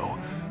also.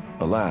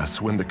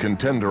 Alas, when the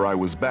contender I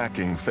was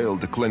backing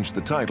failed to clinch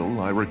the title,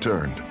 I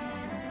returned.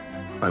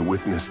 I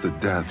witnessed the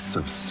deaths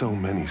of so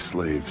many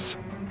slaves.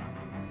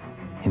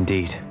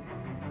 Indeed.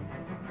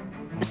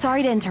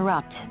 Sorry to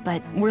interrupt,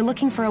 but we're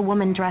looking for a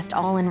woman dressed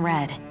all in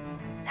red.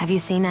 Have you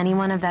seen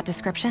anyone of that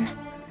description?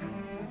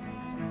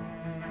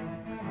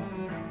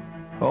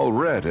 All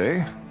red,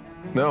 eh?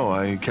 No,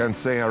 I can't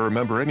say I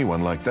remember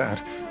anyone like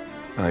that.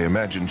 I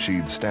imagine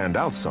she'd stand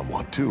out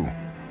somewhat, too.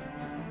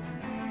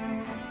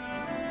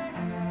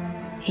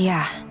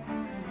 Yeah.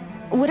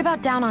 What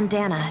about down on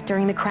Dana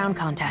during the crown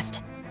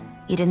contest?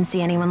 You didn't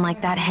see anyone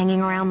like that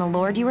hanging around the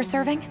lord you were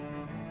serving?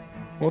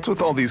 What's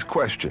with all these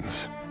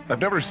questions?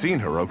 I've never seen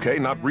her, okay?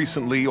 Not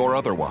recently or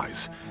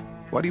otherwise.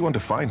 Why do you want to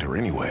find her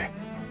anyway?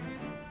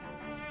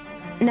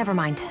 Never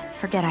mind.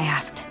 Forget I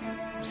asked.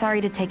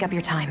 Sorry to take up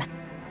your time.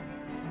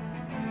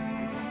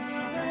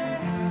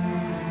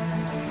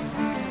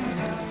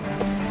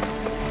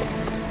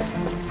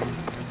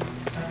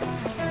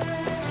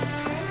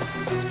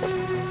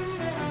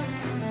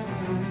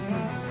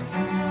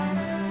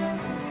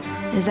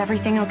 Is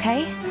everything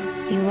okay?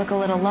 You look a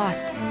little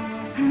lost.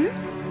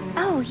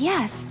 Oh,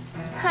 yes.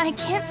 I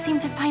can't seem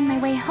to find my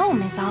way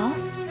home, is all.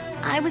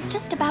 I was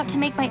just about to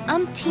make my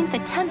umpteenth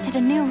attempt at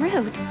a new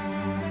route.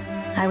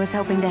 I was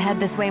hoping to head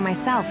this way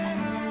myself.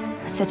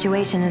 The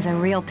situation is a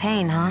real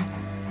pain, huh?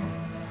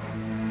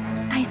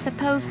 I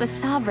suppose the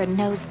Sovereign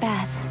knows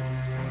best.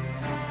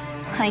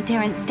 I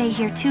daren't stay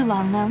here too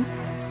long, though.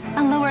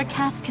 A lower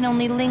caste can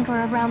only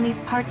linger around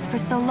these parts for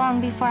so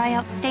long before I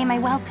outstay my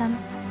welcome.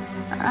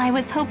 I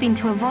was hoping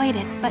to avoid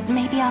it, but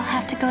maybe I'll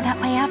have to go that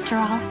way after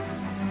all.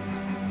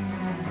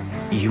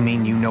 You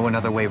mean you know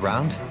another way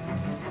round?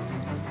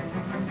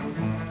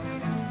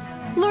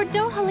 Lord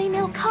Dohalim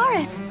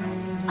Ilkaris!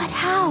 But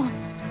how?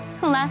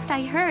 Last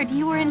I heard,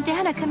 you were in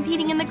Dana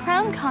competing in the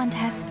crown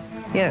contest.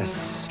 Yes,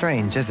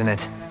 strange, isn't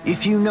it?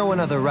 If you know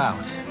another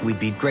route, we'd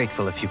be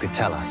grateful if you could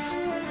tell us.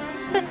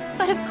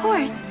 But of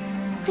course.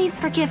 Please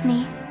forgive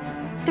me.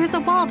 There's a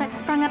wall that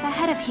sprung up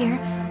ahead of here,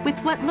 with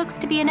what looks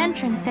to be an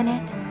entrance in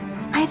it.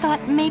 I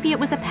thought maybe it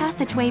was a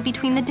passageway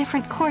between the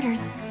different quarters,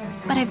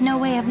 but I've no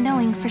way of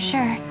knowing for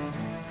sure.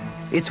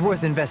 It's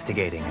worth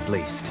investigating, at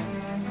least.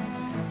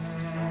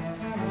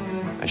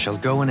 I shall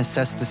go and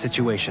assess the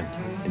situation.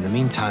 In the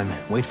meantime,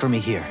 wait for me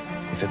here.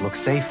 If it looks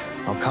safe,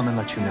 I'll come and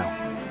let you know.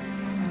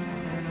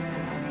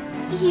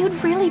 You'd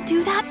really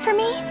do that for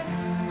me?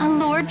 A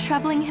lord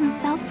troubling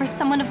himself for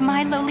someone of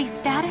my lowly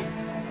status?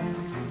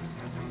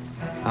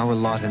 Our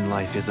lot in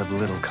life is of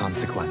little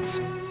consequence.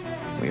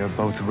 We are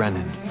both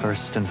Renin,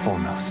 first and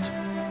foremost.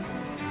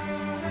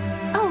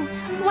 Oh,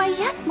 why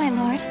yes, my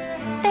lord.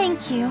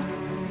 Thank you.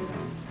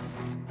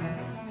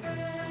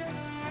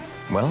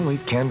 Well,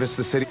 we've canvassed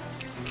the city.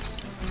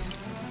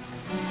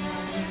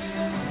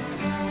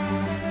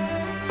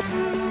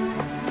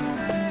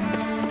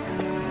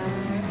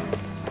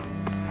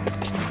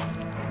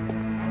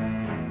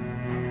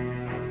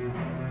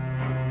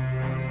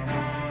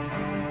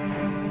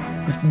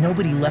 With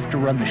nobody left to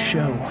run the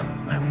show,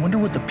 I wonder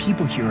what the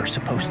people here are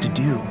supposed to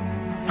do.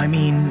 I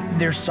mean,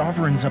 their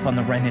sovereign's up on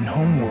the Renin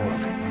homeworld,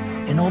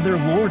 and all their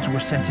lords were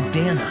sent to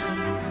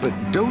Dana. But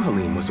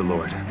Dohalim was a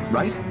lord,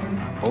 right?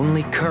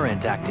 Only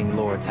current acting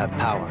lords have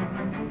power.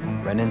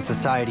 Renin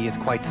society is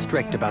quite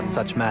strict about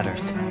such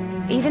matters.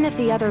 Even if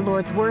the other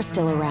lords were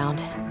still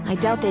around, I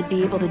doubt they'd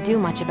be able to do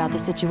much about the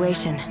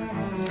situation.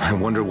 I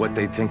wonder what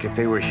they'd think if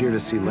they were here to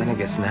see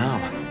Lenegis now.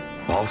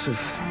 Balsif,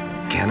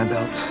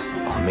 Cannabelt,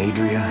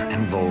 Almadria,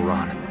 and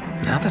Volron.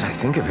 Now that I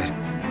think of it,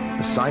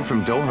 aside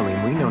from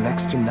Dohalim, we know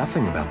next to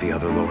nothing about the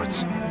other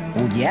lords.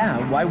 Well, yeah,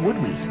 why would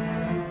we?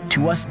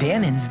 To us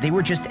Danans, they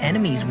were just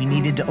enemies we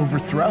needed to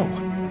overthrow.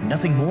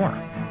 Nothing more.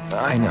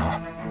 I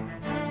know.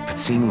 But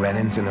seeing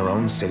Renins in their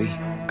own city,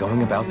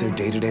 going about their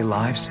day-to-day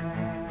lives,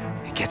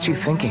 it gets you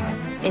thinking.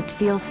 It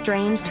feels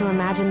strange to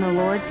imagine the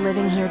lords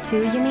living here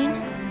too, you mean?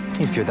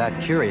 If you're that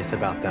curious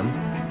about them,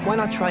 why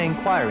not try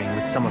inquiring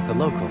with some of the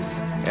locals?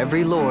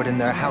 Every lord in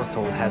their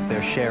household has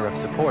their share of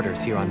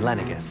supporters here on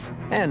Lenegis.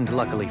 And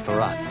luckily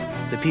for us,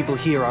 the people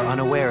here are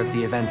unaware of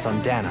the events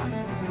on Dana,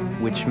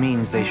 which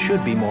means they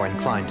should be more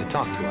inclined to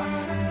talk to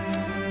us.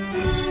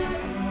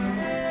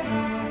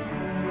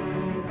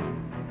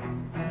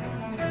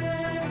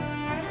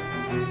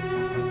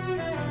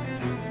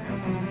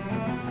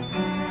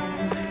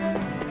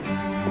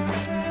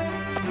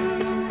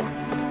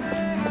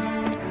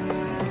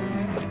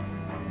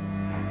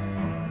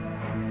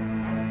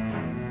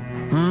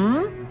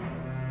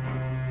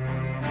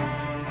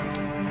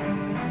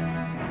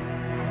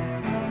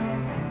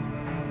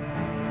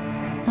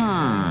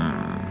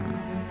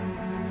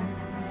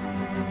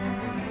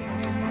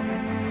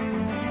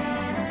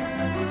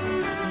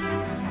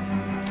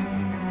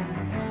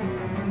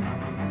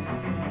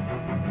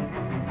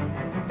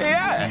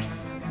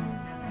 Yes!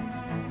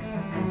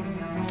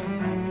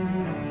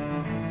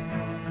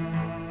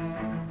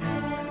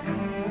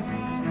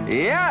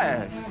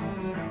 Yes!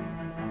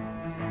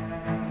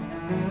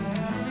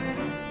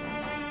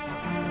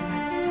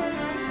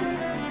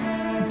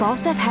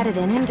 Balsef had it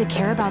in him to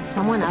care about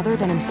someone other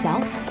than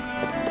himself?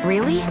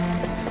 Really?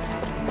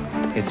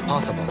 It's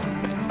possible.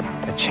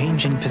 A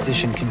change in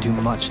position can do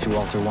much to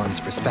alter one's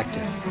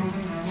perspective.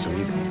 So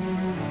even...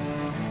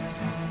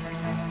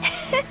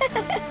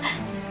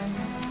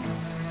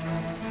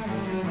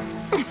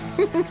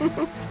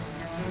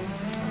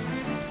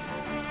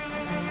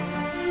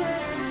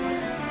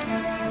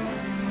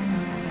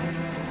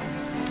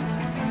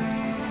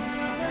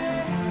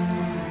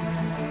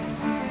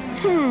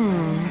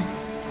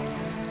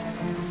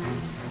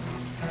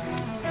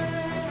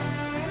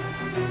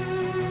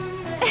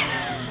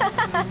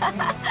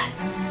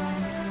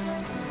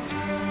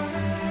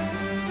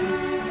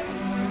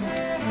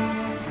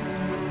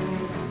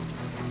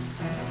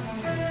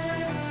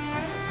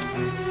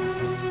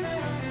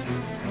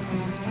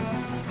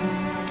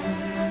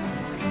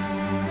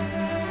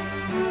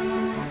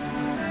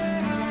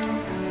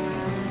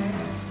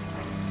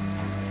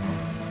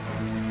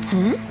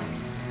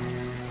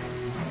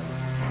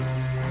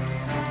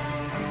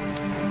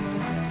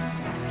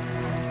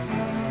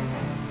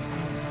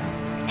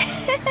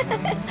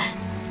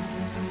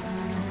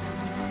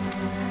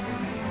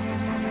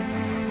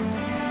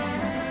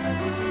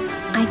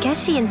 I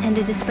guess she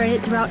intended to spread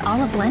it throughout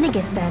all of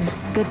Lenegis then.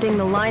 Good thing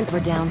the lines were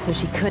down so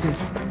she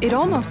couldn't. It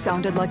almost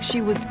sounded like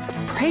she was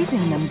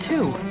praising them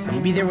too.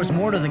 Maybe there was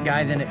more to the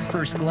guy than at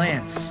first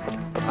glance.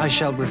 I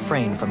shall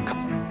refrain from...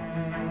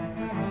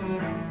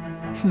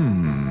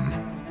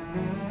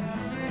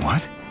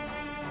 What?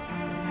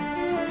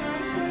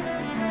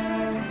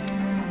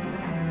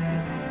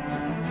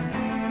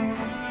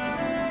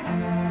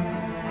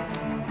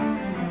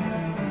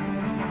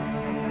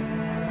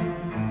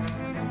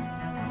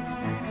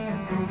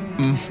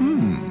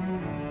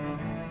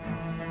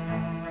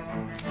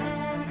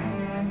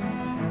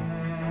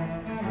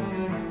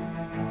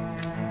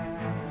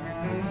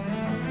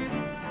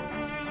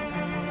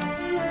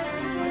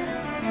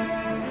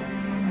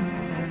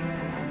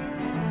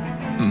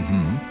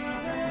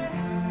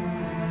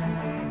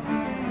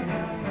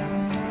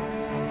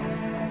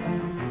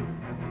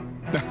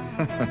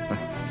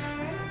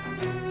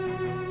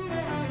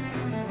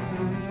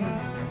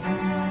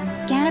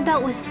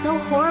 Ganabelt was so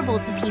horrible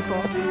to people,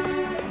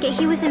 yet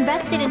he was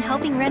invested in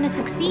helping Rena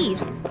succeed.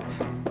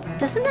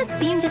 Doesn't that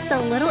seem just a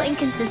little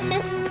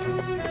inconsistent?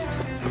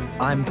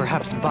 I'm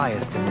perhaps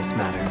biased in this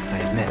matter, I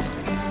admit.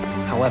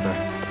 However,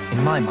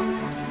 in my mind...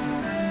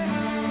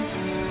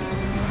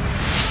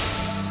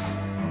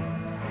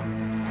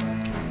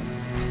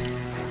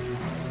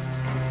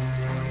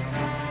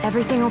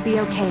 Everything will be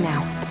okay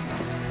now.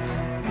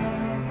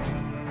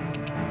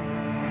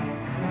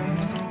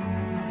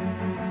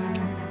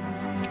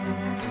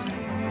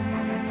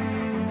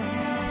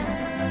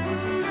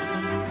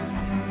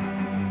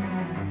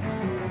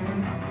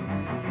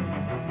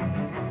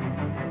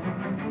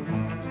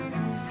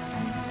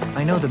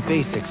 I know the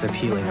basics of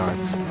healing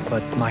arts,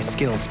 but my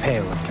skills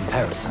pale in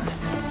comparison.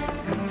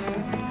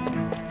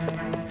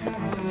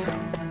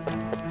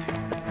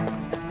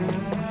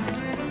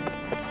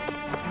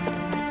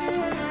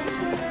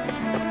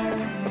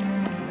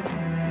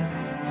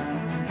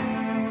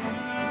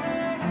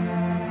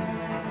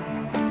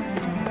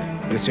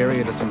 This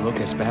area doesn't look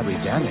as badly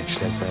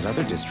damaged as that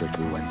other district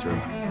we went through.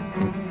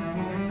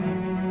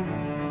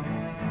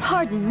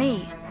 Pardon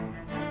me.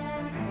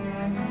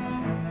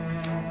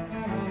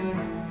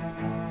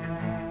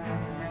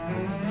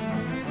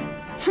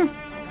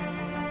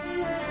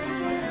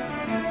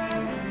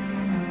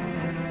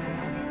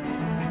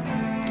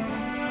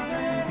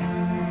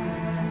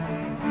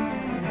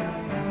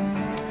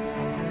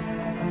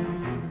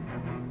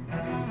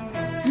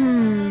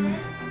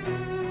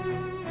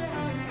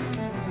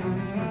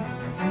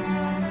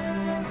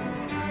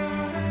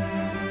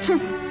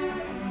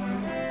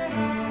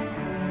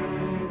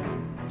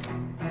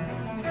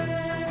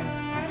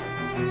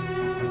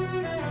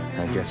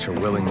 I guess her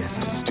willingness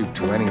to stoop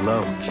to any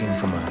low came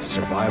from a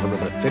survival of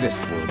the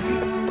fittest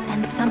worldview.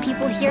 And some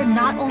people here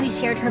not only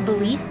shared her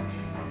belief...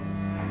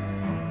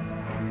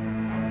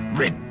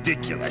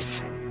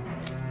 Ridiculous.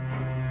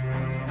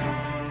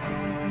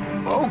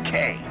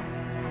 Okay.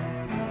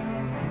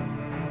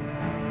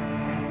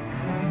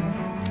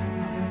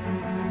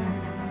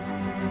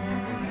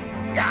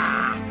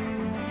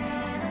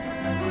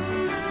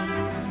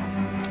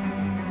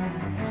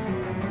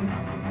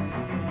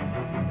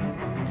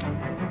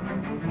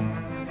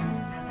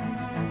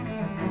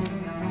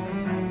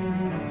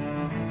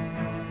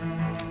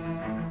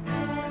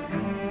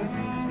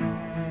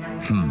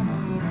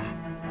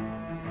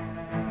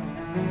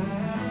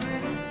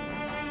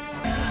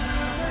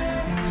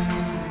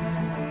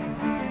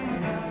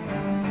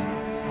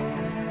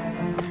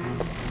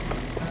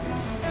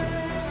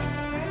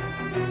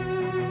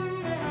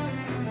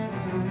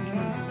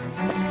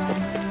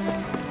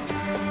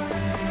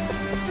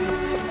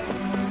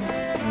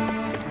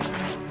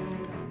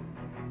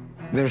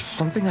 There's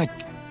something I...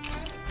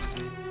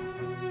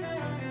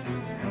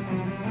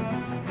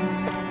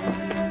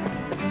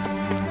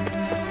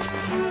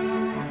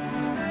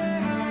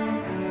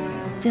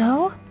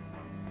 Doe?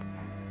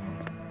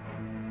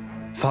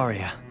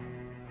 Faria.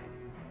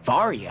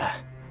 Varia?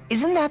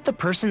 Isn't that the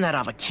person that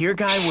Avakir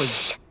guy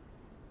was...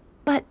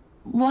 But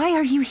why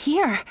are you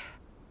here?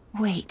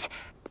 Wait.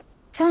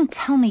 Don't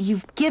tell me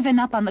you've given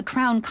up on the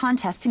crown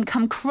contest and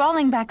come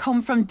crawling back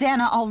home from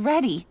Dana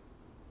already.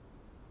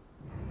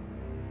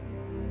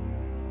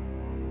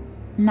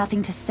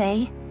 Nothing to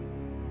say?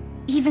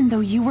 Even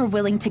though you were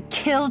willing to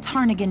kill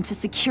Tarnigan to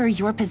secure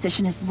your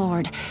position as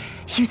Lord,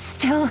 you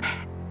still...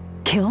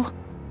 Kill?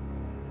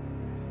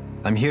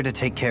 I'm here to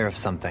take care of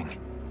something.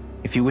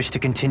 If you wish to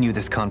continue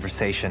this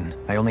conversation,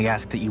 I only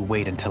ask that you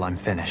wait until I'm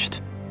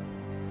finished.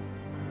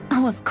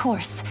 Oh, of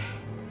course.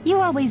 You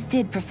always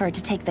did prefer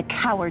to take the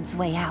coward's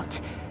way out.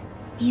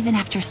 Even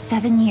after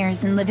 7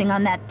 years and living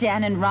on that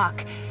Danon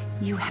rock,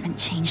 you haven't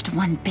changed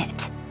one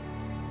bit.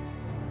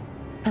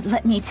 But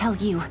let me tell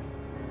you,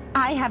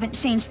 I haven't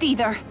changed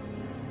either.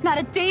 Not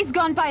a day's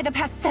gone by the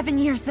past 7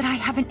 years that I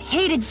haven't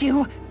hated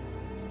you.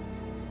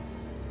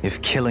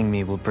 If killing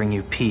me will bring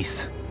you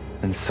peace,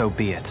 then so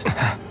be it.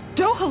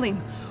 Dohalim,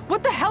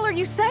 what the hell are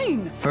you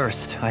saying?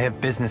 First, I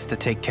have business to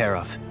take care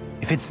of.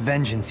 If it's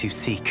vengeance you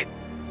seek,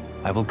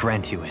 I will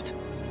grant you it.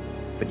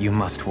 But you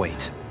must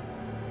wait.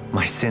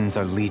 My sins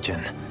are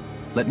legion.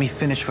 Let me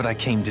finish what I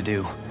came to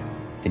do.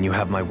 Then you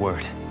have my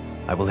word.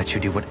 I will let you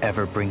do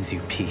whatever brings you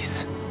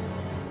peace.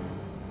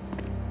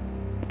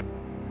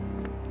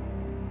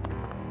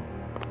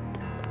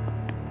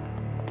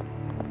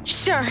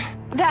 Sure,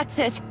 that's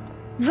it.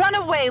 Run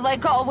away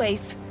like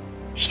always.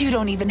 You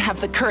don't even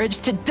have the courage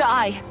to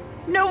die.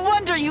 No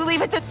wonder you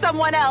leave it to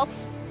someone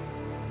else.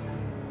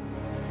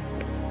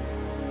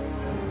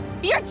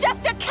 You're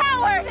just a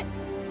coward!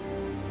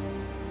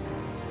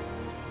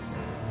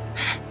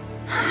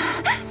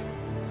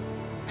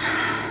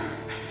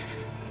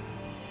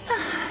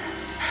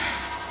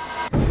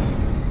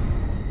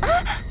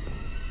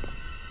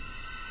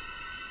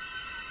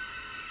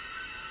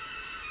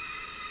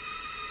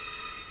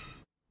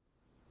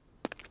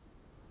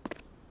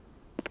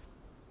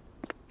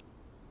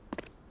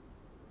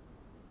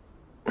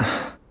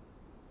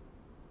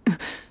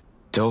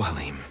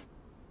 Dohalim.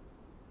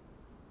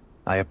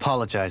 I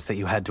apologize that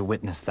you had to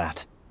witness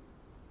that.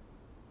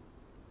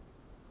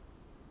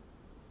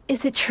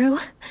 Is it true?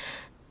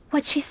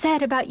 What she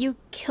said about you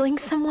killing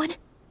someone?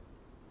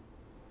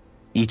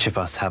 Each of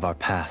us have our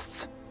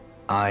pasts.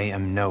 I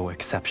am no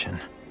exception.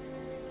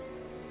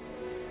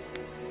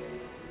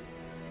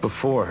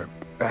 Before,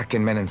 back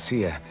in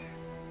Menancia,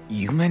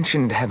 you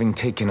mentioned having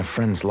taken a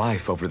friend's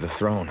life over the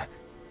throne.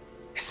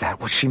 Is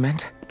that what she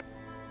meant?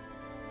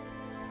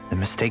 The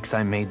mistakes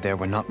I made there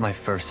were not my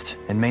first,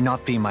 and may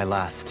not be my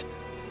last.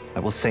 I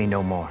will say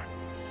no more.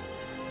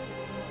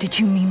 Did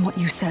you mean what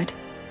you said?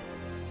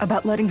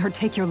 About letting her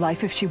take your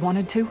life if she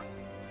wanted to?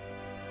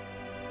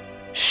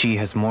 She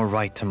has more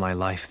right to my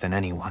life than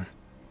anyone.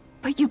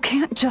 But you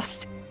can't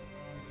just...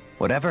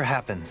 Whatever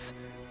happens,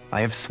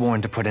 I have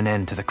sworn to put an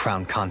end to the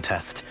crown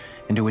contest,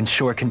 and to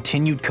ensure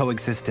continued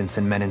coexistence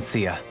in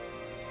Menancia.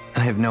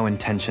 I have no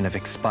intention of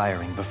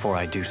expiring before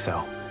I do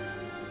so.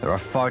 There are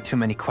far too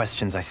many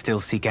questions I still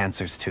seek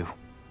answers to.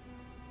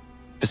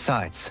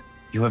 Besides,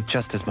 you have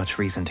just as much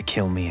reason to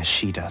kill me as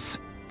she does.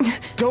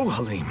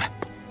 Dohalim!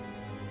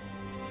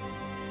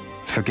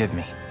 Forgive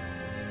me.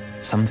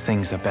 Some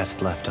things are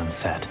best left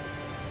unsaid.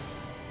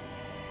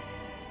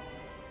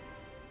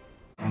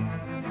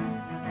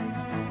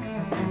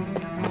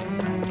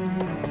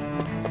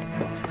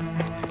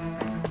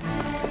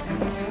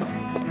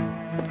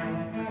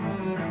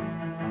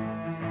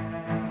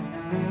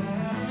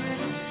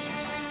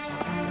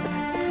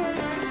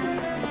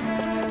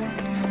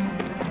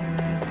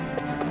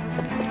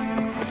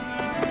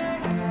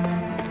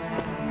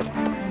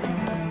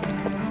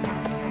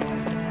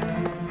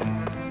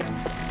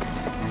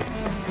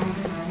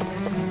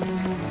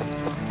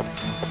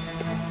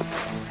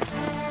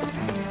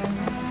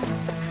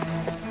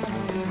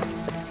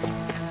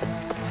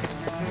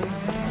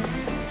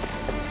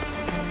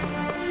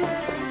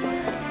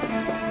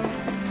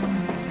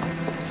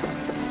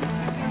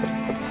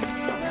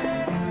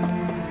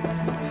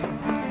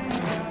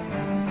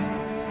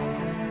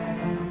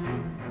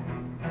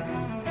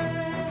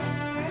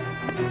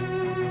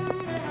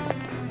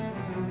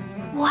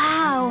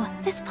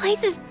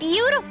 place is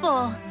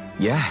beautiful!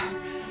 Yeah.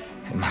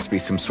 It must be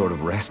some sort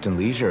of rest and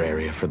leisure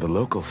area for the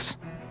locals.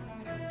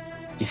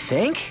 You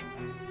think?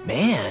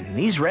 Man,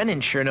 these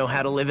Renin sure know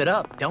how to live it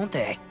up, don't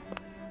they?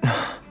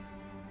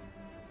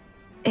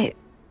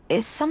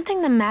 Is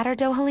something the matter,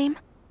 Dohalim?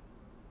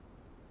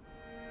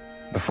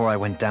 Before I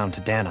went down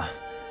to Dana,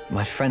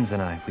 my friends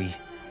and I,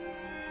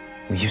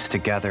 we used to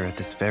gather at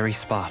this very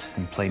spot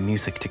and play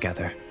music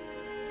together.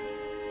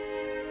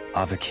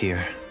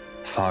 Avakir,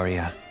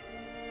 Faria,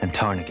 and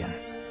Tarnigan.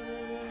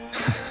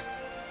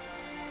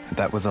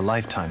 That was a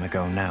lifetime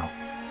ago now.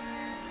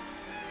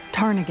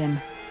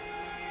 Tarnigan.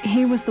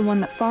 He was the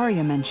one that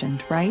Faria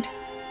mentioned, right?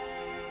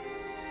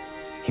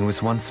 He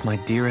was once my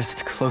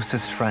dearest,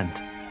 closest friend.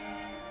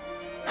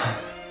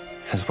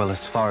 As well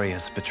as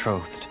Faria's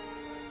betrothed.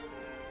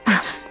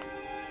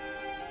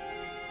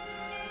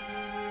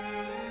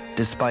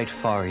 Despite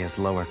Faria's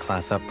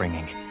lower-class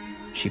upbringing,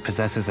 she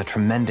possesses a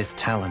tremendous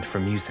talent for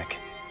music.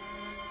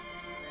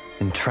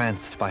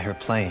 Entranced by her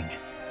playing,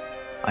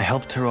 I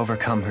helped her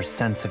overcome her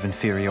sense of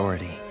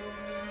inferiority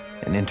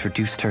and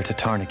introduced her to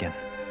Tarnagin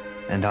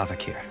and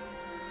Avakir.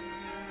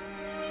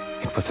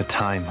 It was a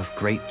time of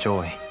great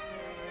joy.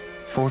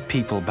 4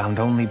 people bound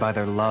only by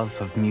their love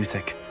of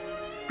music,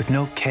 with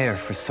no care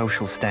for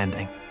social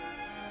standing.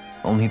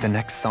 Only the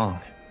next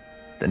song,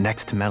 the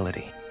next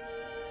melody.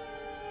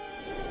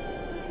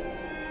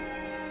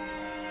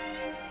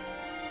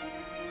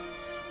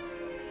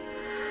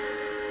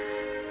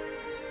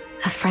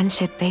 A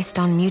friendship based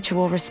on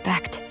mutual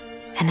respect,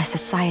 and a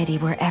society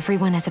where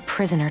everyone is a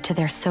prisoner to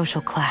their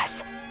social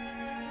class.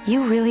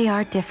 You really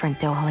are different,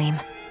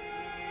 Dohalim.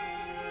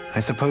 I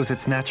suppose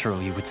it's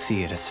natural you would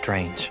see it as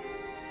strange.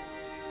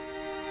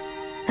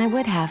 I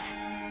would have,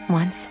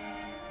 once.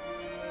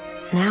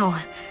 Now,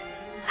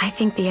 I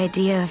think the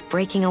idea of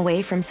breaking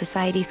away from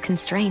society's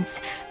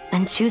constraints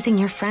and choosing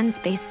your friends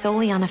based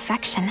solely on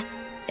affection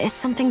is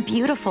something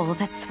beautiful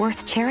that's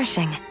worth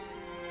cherishing.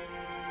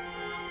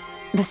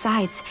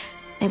 Besides,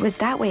 it was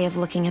that way of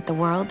looking at the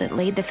world that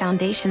laid the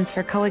foundations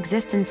for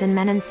coexistence in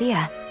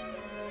Menancia.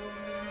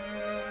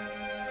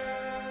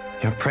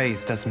 Your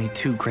praise does me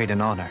too great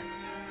an honor.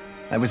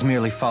 I was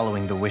merely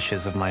following the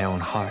wishes of my own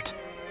heart.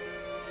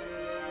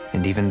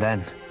 And even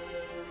then,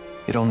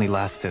 it only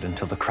lasted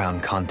until the crown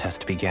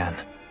contest began.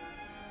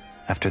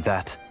 After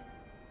that,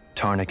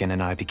 Tarnagin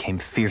and I became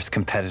fierce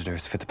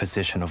competitors for the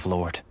position of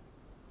Lord.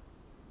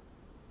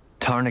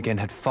 Tarnagin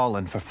had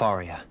fallen for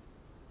Faria.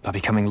 By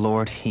becoming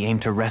Lord, he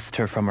aimed to wrest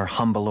her from her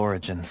humble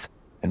origins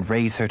and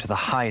raise her to the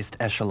highest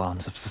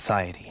echelons of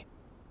society.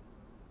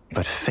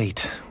 But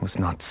fate was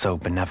not so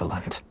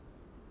benevolent.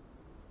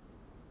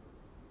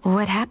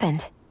 What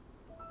happened?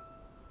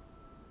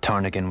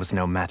 Tarnagin was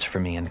no match for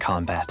me in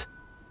combat.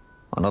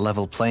 On a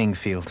level playing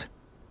field,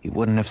 he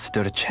wouldn't have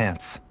stood a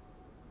chance.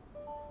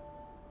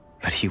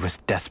 But he was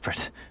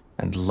desperate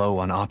and low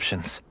on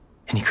options,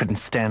 and he couldn't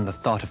stand the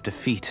thought of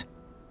defeat.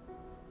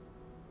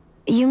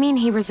 You mean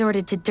he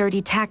resorted to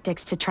dirty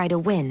tactics to try to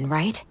win,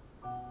 right?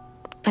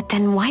 But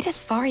then why does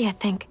Faria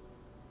think...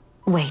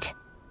 Wait,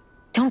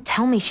 don't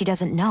tell me she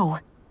doesn't know.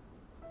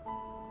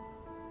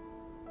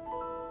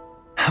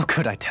 How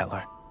could I tell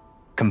her?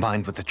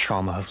 Combined with the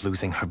trauma of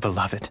losing her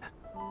beloved,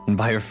 and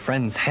by her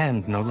friend's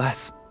hand, no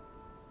less.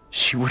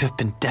 She would have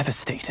been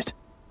devastated.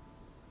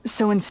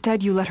 So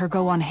instead you let her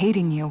go on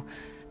hating you,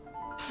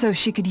 so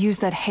she could use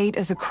that hate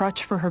as a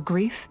crutch for her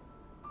grief?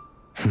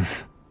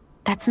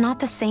 That's not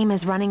the same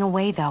as running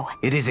away, though.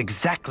 It is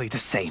exactly the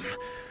same.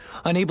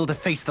 Unable to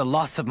face the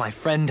loss of my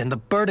friend and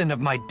the burden of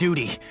my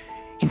duty.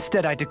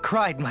 Instead, I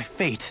decried my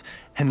fate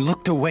and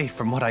looked away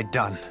from what I'd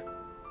done.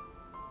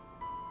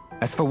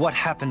 As for what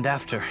happened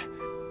after,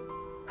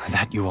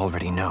 that you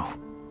already know.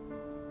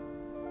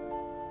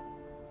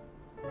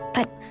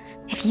 But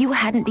if you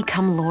hadn't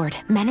become Lord,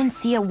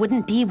 Menancia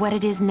wouldn't be what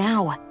it is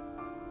now.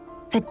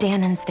 The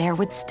Danans there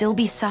would still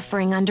be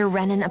suffering under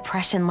Renan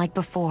oppression like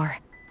before.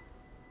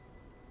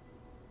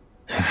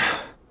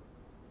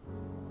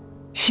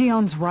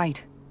 Shion's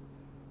right.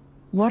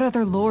 What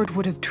other lord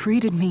would have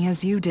treated me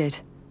as you did?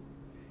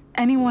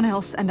 Anyone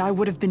else and I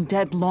would have been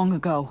dead long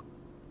ago.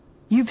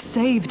 You've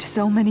saved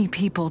so many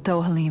people,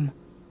 Dohalim.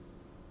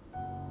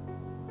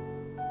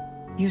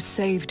 You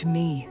saved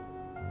me.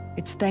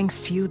 It's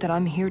thanks to you that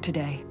I'm here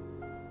today.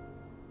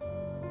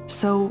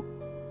 So,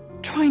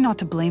 try not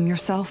to blame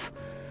yourself.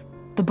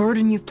 The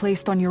burden you've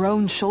placed on your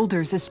own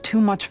shoulders is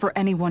too much for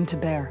anyone to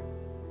bear.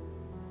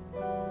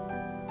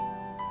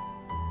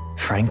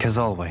 Frank as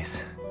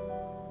always.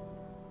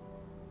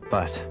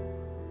 But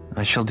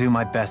I shall do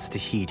my best to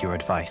heed your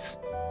advice.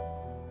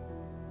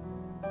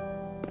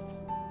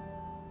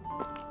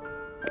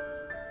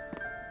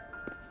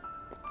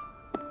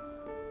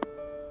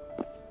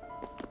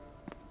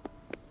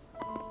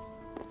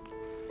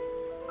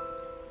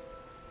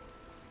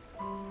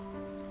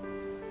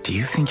 Do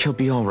you think he'll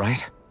be all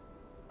right?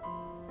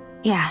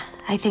 Yeah,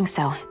 I think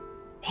so.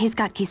 He's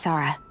got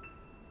Kisara.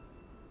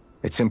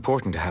 It's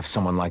important to have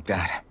someone like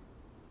that.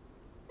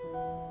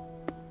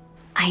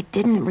 I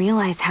didn't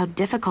realize how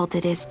difficult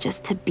it is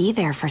just to be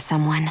there for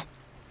someone.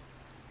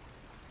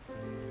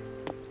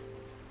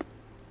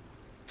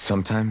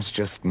 Sometimes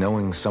just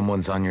knowing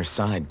someone's on your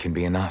side can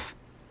be enough.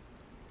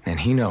 And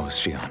he knows,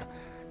 Shion.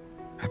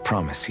 I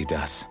promise he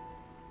does.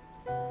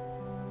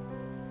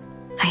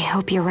 I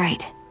hope you're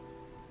right.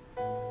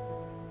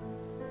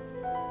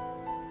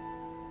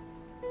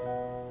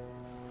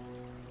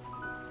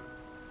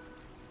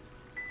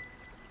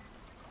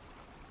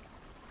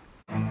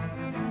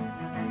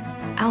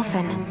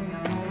 Alphen.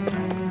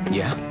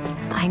 Yeah?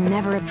 I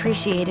never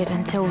appreciated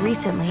until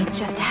recently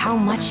just how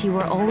much you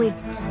were always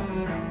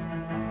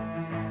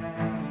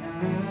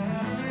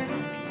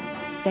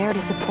there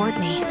to support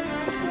me.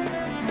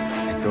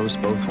 It goes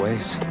both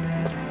ways.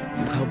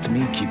 You've helped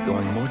me keep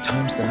going more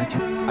times than I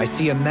can... I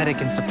see a medic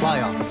and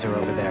supply officer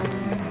over there.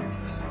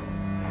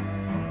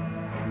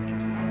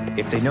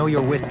 If they know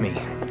you're with me,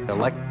 they'll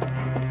like...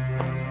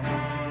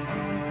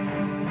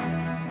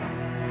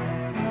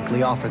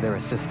 simply offer their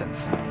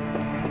assistance.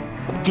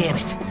 Damn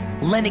it!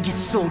 Lenegis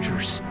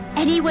soldiers!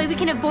 Any way we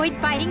can avoid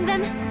fighting them?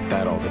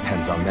 That all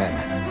depends on them.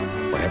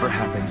 Whatever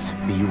happens,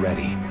 be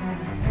ready.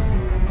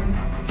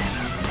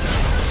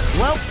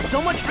 Well,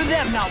 so much for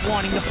them not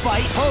wanting to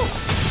fight. Ho!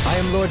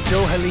 I am Lord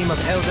Dohalim of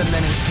Elden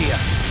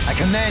Menancia. I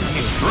command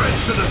you. The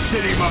rest of the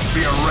city must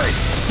be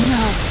erased.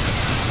 No.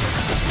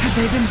 Have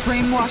they been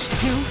brainwashed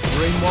too?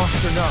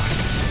 Brainwashed or not,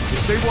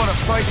 if they want to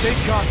fight, they've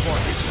got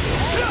one.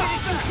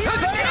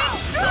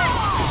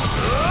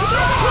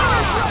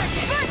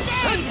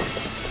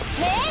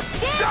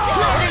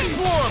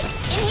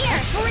 In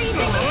here,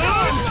 freezing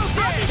storm!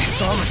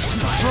 It's almost too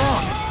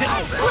strong.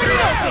 Split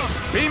it open!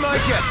 Be my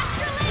guest.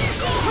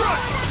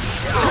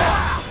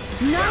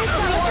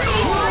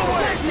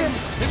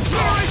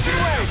 Inspiration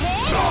wave!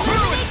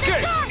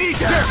 Escape! Eat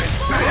damn it!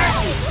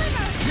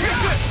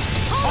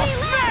 I'll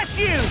smash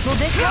you! Will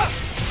this help?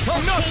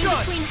 I'm not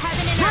done! Between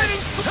heaven and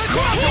earth.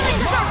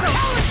 Healing circle!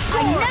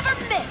 I never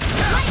miss!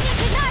 Lightning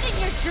is not in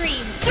your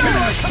dreams!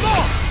 Come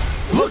on!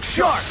 Look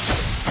sharp!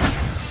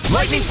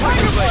 Lightning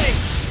Tiger Blade!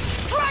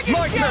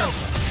 My turn!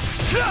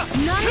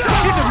 None You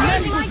shouldn't have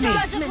messed of with me!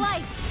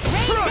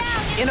 Rain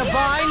down! In a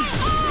vine?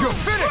 You're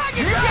finished!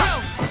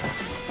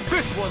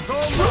 This one's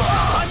all mine!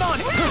 I'm on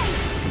it!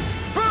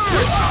 Burn!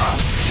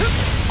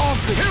 All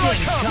good Here I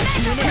things come! come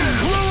to an end.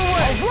 Blow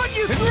away! I'll run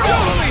you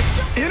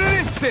through! In an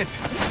instant!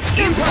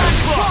 Impact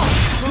block!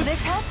 Will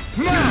this help?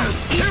 Now!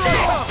 Here I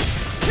come!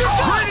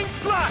 Lightning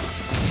slash!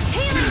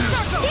 Healing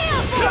circle!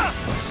 Heal force!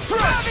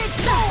 Stretch!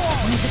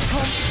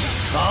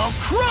 I'll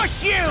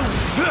crush you!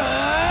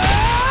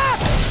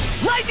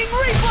 Lightning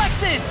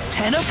reflexes!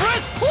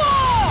 Tenebrous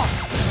claw!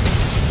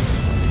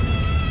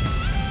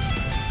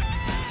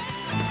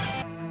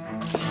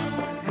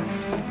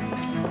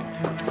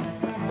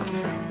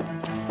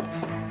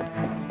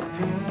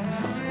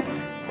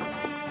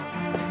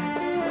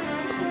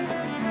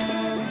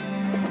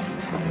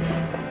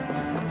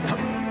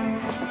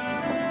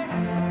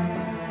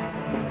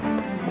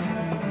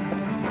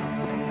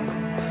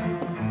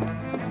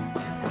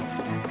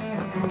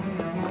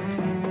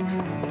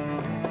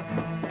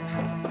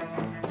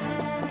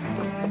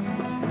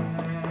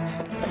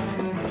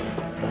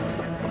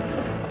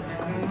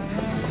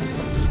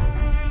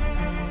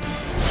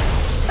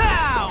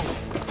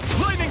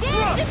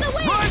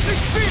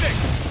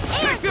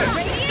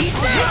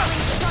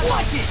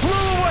 Watch it! Blow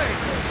away!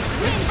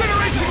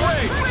 Incineration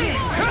wave!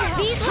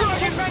 These ones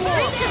can run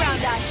rings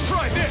around us!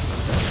 Try this!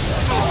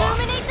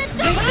 Illuminate the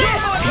dark!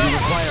 You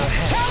require a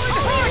head. Talon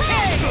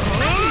Hurricane!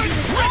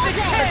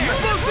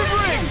 Explosive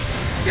ring!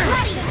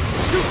 Ready!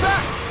 Too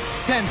fast!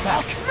 Stand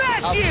back!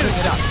 I'll trip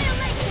it up!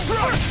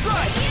 Strike!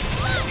 Strike!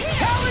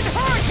 Talon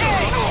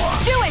Hurricane!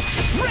 Do it!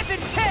 Rip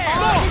and tear!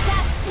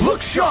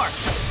 Look sharp!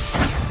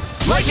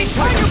 Lightning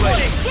Tiger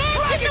Blade!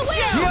 Dragon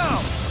Shell!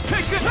 Now!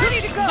 Take this!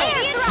 Ready to go!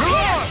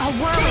 A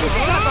whirling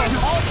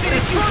circle! I'll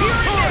finish you here!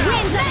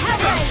 Winds of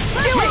heaven!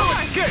 Do it!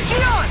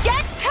 Shion!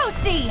 Get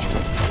toasty!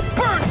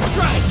 Burn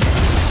strike!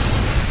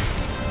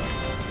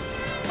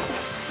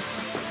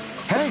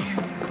 Hey,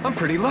 I'm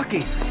pretty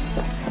lucky.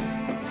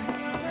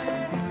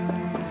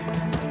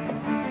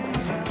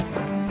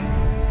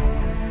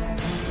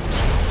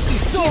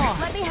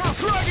 Let me help!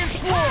 Dragon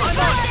Swarm!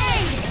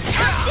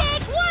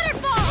 Take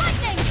waterfall!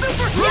 Lightning!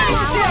 Super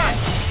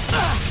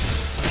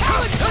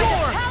Talon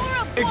Storm!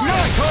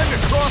 Ignite! Time to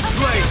cross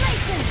blade!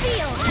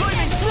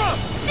 Lightning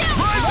thrust!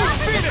 Rising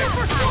Phoenix!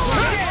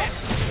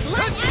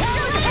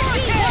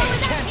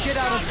 Can't get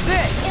out of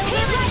this!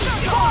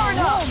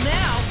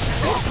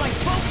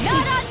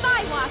 Not on my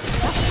watch!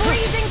 A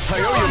freezing I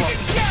owe you one.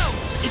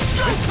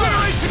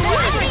 Incineration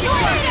wave!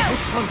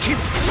 This one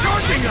keeps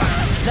charging us!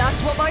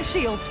 That's what my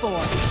shield's for.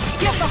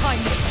 Get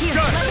behind me. Here,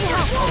 Got let it. me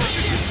help.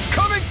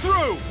 Coming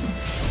through!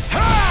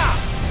 Ha!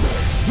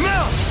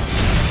 Now!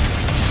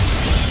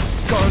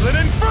 Scarlet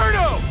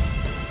Inferno!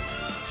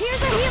 Here's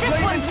a The healer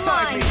flame one's inside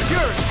mine! me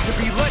yearns to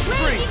be let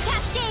free! Raging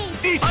cascade!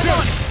 Eat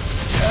this!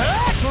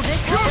 Will this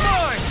You're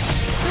help? mine!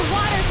 The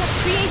waters of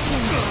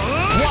creation!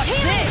 Watch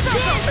this!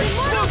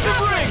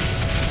 Explosive ring!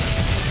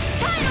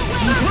 Tidal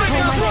wave!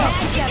 Breaking Pull myself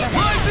thrust! together.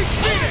 Rising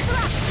Phoenix!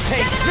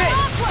 Take this!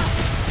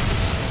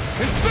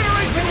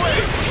 Incineration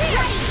wave!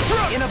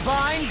 Ready! In a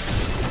bind?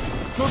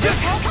 Will this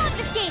help?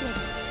 Confiscated!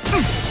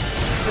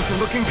 This is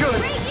looking good!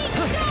 Raging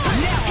storm!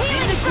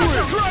 Healing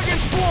circle! Dragon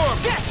Swarm!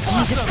 Death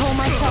Blossom! Pull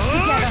myself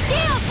together!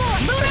 Gale force!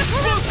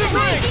 Explosive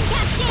ring! Raging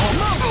cascade!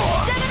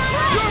 Seven on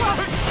aqua!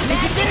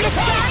 Magic in the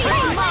sky!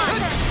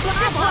 Mine!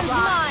 This one's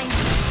mine!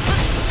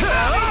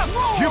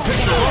 You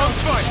picked the wrong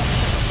fight!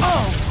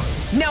 Oh,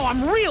 now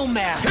I'm real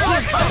mad.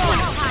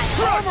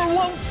 Armor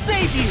won't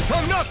save you.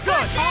 I'm not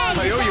done!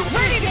 I owe you.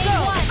 Ready to go!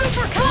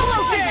 Super combo!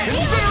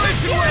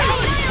 Incineration wave!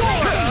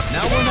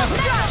 Now we'll never.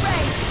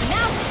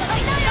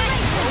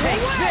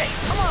 Take this.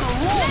 I'm on a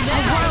roll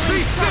now.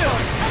 Be still!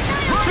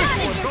 This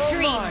one's all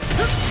mine!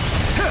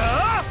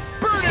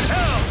 Burn in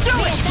hell! Do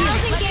it.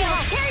 Thousand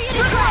gales! Carry it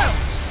across!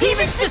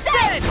 Demons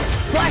descend.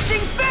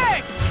 Flashing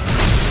fang.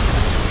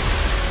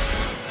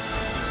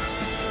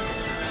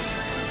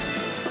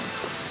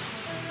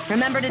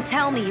 Remember to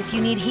tell me if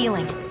you need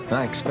healing.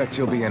 I expect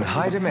you'll be in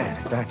high demand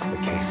if that's the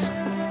case.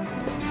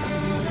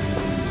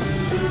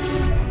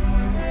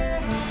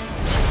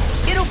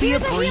 It'll be a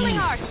breeze.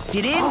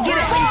 Get in, get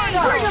out.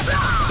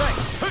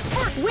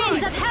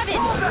 Winds of heaven!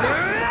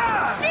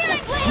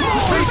 Stealing blade!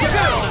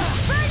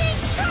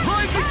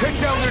 Take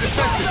down their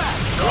defenses!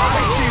 I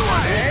see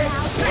one, eh?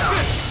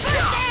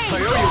 I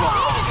owe you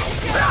one!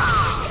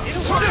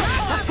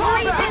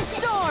 Blazing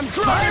storm!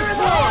 Fire in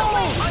the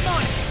wall! I'm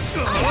on it!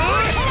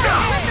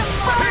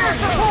 Fire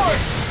support!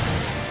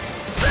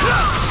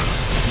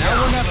 Now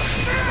or never!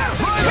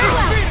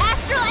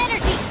 Astral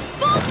energy!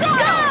 Full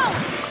go!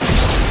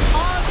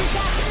 All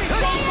disasters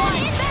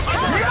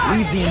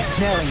Leave the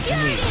ensnaring to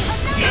me.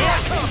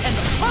 Yeah, and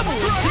the trouble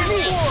is to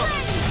me!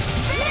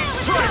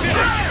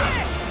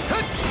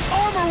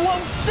 Armor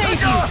won't save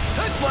you!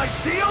 My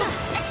shield!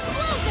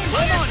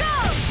 I'm on it!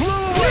 Blew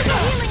away!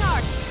 Healing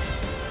art!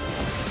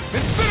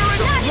 Incinerate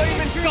the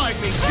flame inside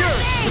me!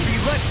 Yours to be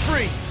let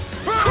free!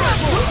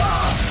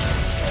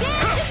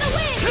 Dance in the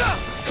wind!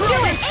 Do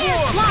it!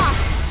 Air lock!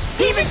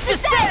 Demon's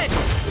descent!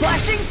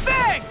 Flashing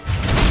fang!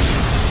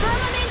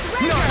 Firmament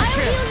No render! I'll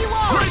chance! heal you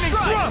all! Lightning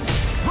thrust!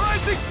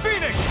 Rising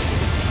phoenix!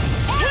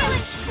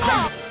 Healing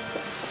spell!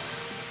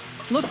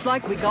 Looks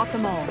like we got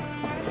them all.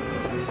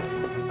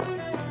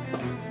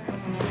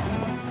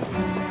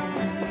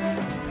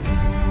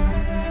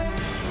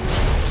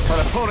 An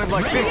opponent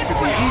like this should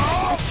be easy.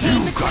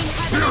 You got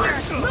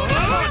spirit!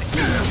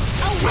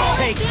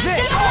 Take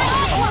this!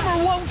 Armor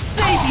won't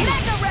save you!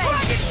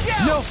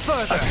 No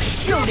further! A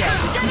showdown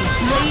between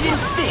blade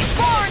and fist!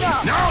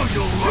 Now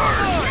you'll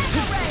learn!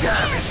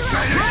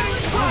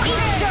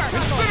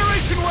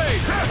 Incineration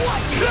wave!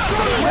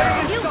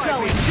 Flame inside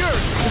me!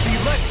 Yours to be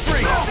let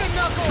free!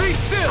 Be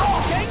still!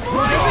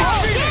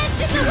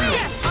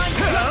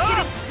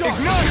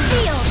 Ignite!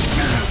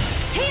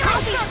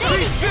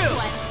 Be still!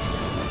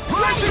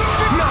 Rising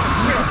phoenix!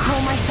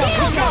 Pull myself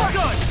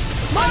Gun!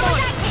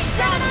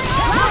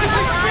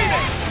 Rising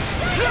phoenix!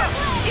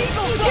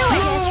 Eagle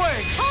Blew away!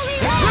 Holy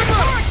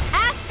Sword!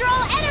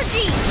 Astral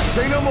energy!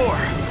 Say no more.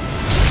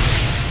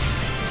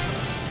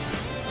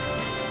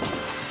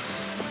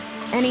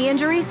 Any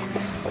injuries?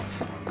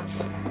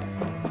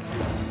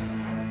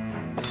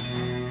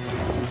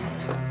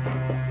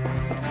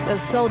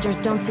 Those soldiers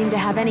don't seem to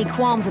have any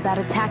qualms about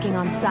attacking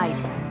on sight.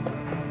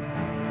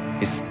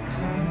 Is...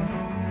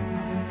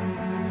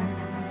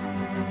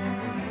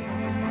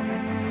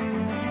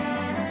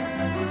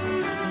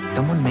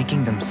 someone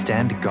making them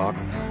stand guard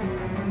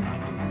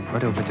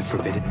right over the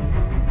forbidden?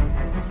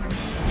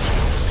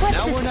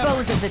 Let's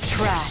dispose of the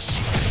trash.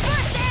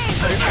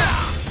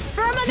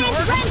 Firmament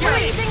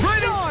rendering!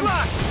 Storm!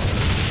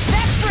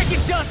 That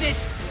frickin' does it!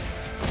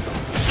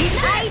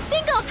 I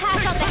think I'll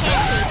pass on the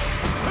handshake.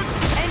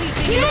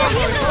 Anything Heal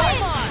you the want!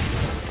 wind!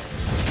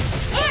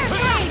 Air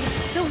blade!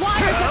 The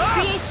waters of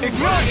creation!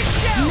 Ignite!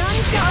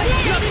 None shall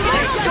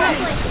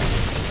stand!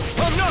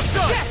 I'm not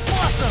done!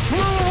 Blossom!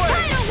 Blew away!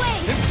 Tidal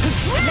wave!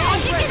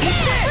 Magic is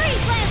here!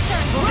 Freeze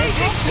lancer!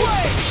 Blazing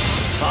flame!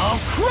 I'll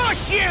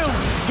crush you!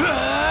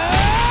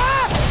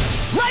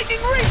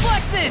 Lightning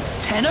reflexes!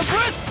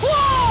 Tenebrous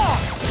claw!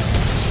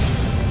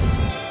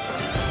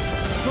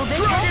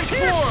 Dragon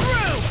form!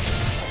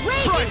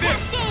 Raging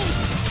cascade!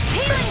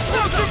 Healing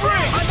Explosive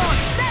ring! I'm on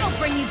it! That'll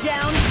bring you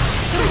down!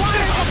 The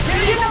waters of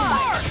creation!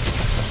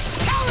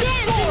 Dance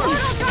in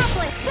mortal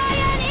droplets!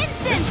 Cyan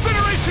instant!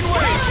 Incineration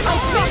wave!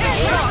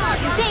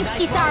 Thanks,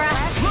 Kisara!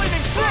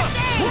 Lightning thrust!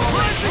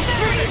 Rising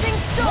Freezing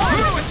storm!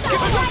 Lewis,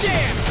 give us a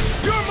dance!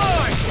 You're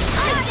mine!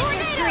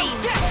 Dream!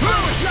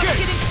 Lewis,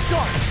 getting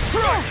started!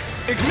 Strike!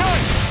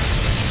 Ignite!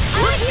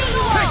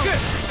 Take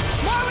this!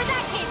 More where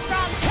that came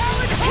from!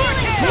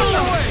 Blow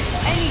away!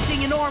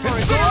 Anything in armor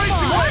is all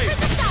mine!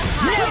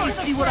 Now you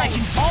see what I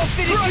can all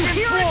finish you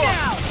here and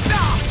now!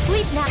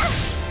 Sleep now!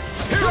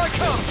 Here I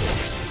come!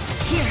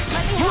 Here,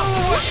 let me Blow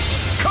help! away!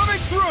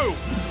 Coming through!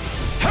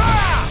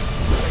 Ha!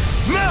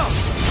 Now!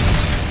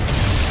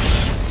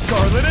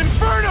 Scarlet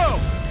Inferno!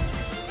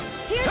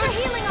 Here's the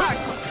healing art!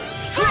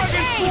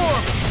 Dragon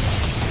Swarm!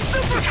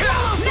 Super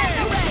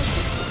Mega Red!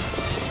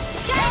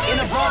 In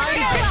a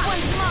bind! This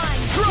one's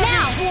mine!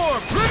 Dragon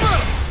Swarm! River!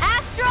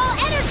 Astral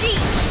energy!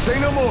 Say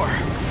no more.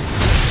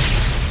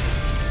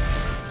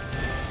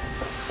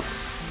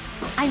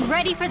 I'm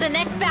ready for the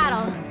next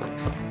battle!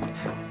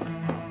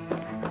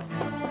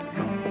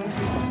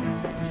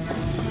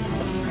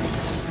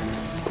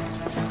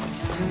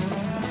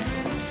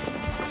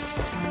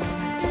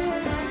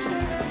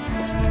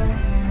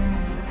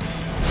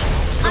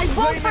 I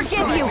won't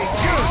forgive you!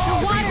 The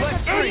waters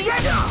of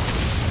creation!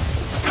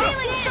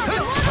 Healing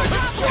storm!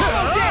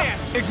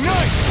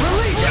 Ignite!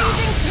 Release!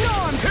 Blazing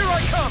storm! Here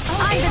I come!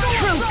 I'm the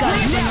true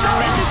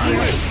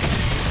gunslinger!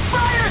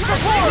 Fire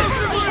support!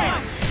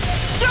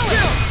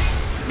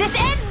 This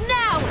ends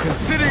now!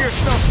 Consider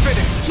yourself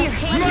finished. Here,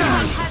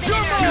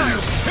 You're mine!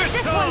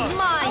 This one's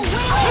mine!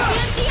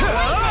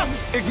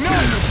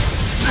 Ignite!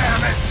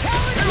 Damn it!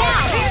 Now,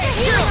 here's the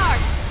healing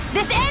art!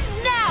 This ends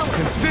now!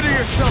 Consider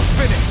yourself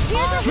finished.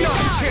 Here's the No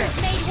healing art! chance.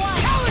 Made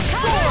one!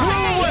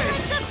 Blow away!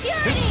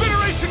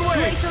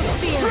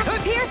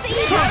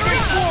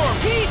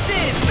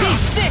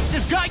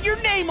 This has got your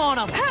name on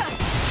them!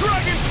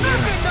 Dragon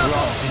Sniffing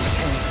Knuckle!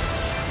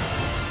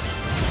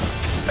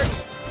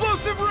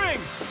 Explosive Ring!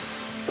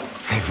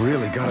 They've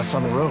really got us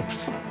on the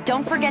ropes.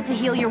 Don't forget to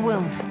heal your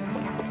wounds.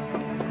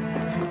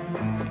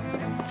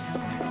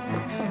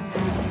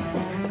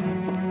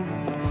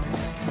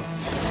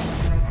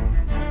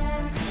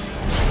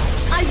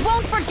 I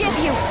won't forgive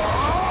you!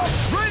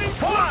 Raining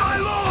for my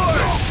lord!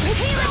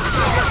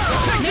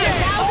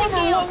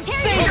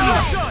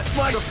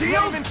 Like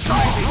shield and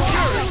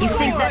You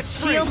think that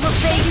shield will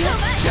save you?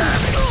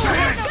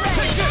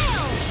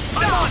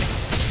 I'm on it!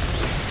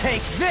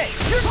 Take this!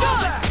 You're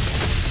done!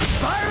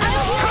 Fire!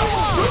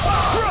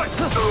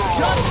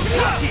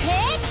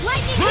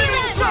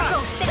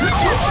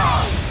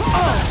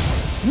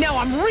 Now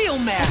I'm real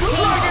mad!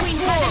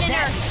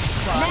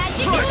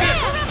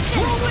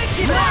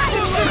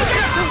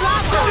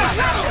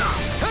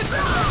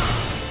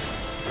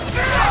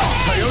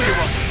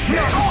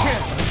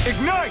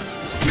 Ignite!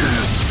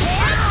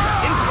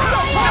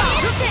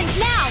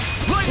 Now!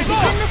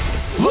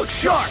 Look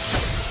sharp!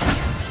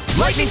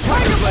 Lightning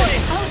Thunder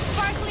Blade!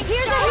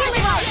 Here's a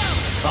healing arm!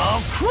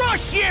 I'll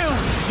crush you!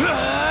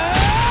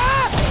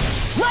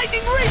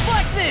 Lightning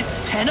reflexes!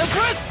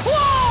 Tenebrous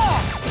claw!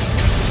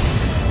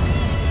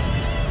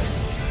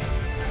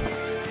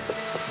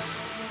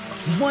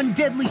 One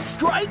deadly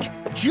strike,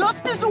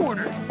 just as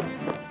ordered.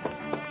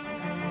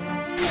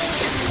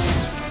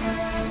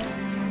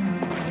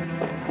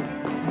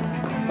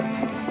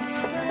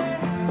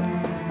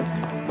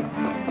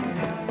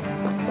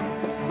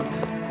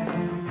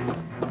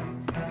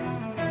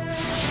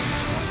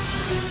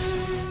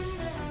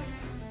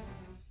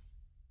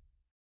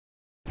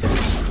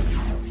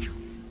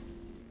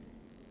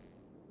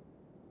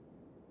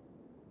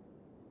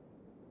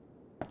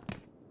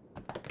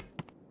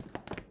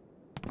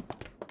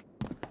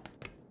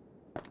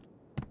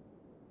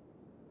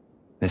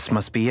 This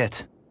must be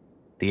it.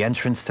 The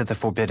entrance to the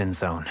Forbidden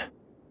Zone.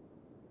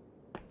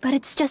 But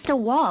it's just a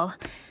wall.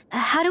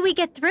 How do we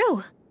get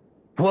through?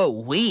 Whoa,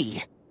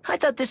 we? I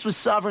thought this was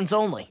Sovereigns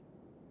only.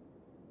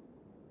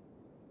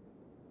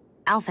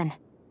 Alphen.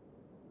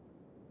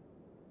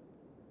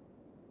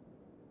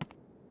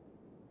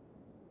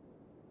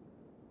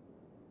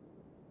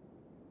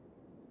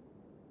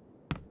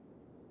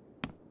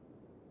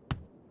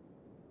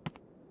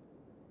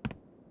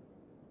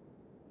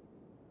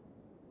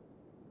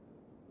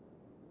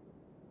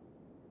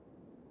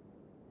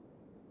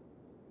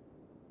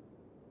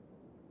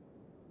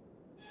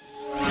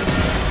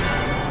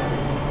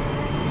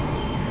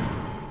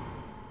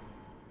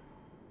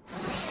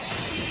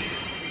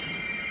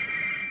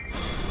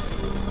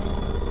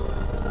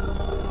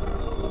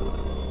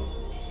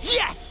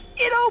 Yes!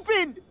 It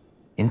opened!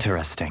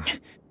 Interesting.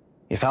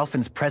 If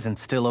Alphen's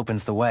presence still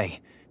opens the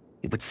way,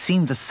 it would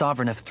seem the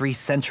Sovereign of 3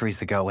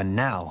 centuries ago and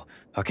now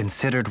are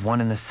considered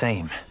one and the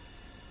same.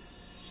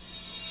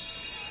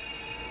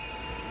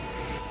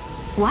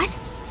 What?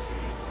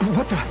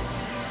 What the?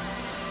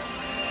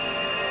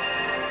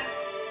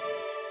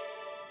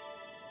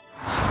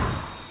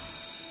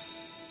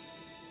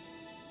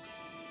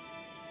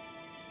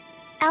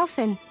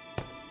 Alphen.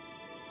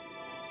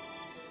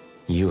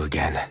 You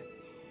again.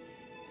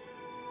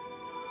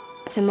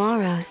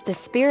 Tomorrow's the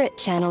spirit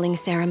channeling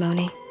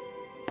ceremony.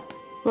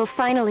 We'll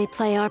finally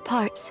play our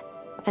parts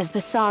as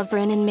the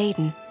Sovereign and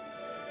Maiden.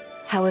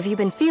 How have you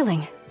been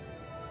feeling?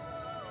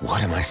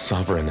 What am I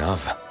sovereign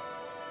of?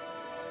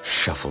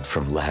 Shuffled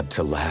from lab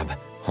to lab,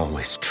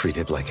 always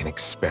treated like an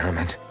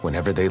experiment.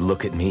 Whenever they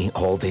look at me,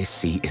 all they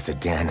see is a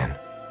Dahnan.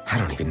 I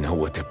don't even know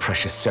what their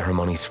precious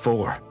ceremony's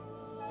for.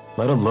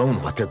 Let alone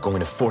what they're going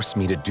to force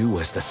me to do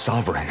as the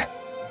Sovereign.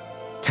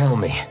 Tell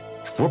me,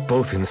 if we're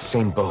both in the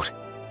same boat,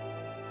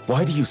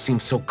 why do you seem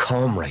so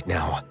calm right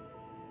now?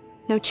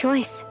 No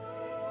choice.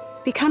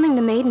 Becoming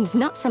the Maiden's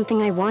not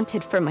something I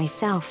wanted for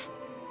myself.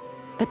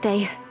 But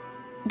they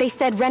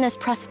said Rena's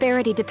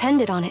prosperity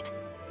depended on it.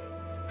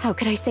 How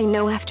could I say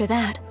no after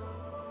that?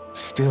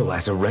 Still,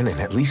 as a Renan,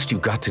 at least you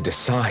got to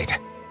decide.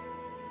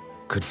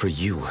 Good for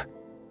you.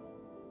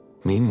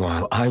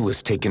 Meanwhile, I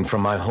was taken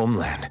from my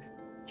homeland.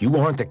 You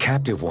aren't the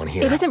captive one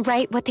here. It isn't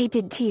right what they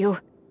did to you,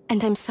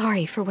 and I'm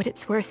sorry for what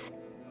it's worth.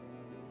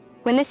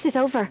 When this is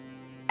over,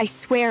 I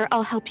swear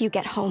I'll help you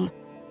get home.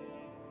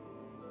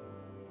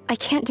 I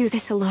can't do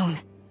this alone.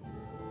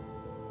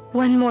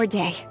 One more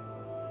day.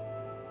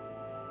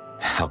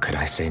 How could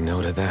I say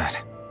no to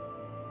that?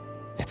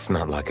 It's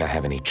not like I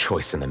have any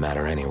choice in the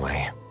matter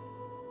anyway.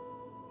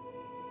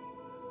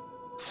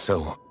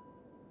 So,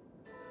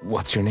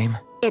 what's your name?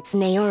 It's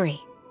Naori.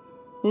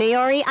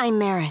 Naori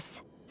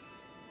Imaris.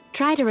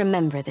 Try to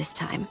remember this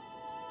time.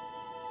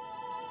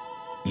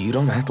 You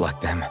don't act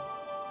like them.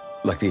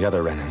 Like the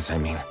other Renans, I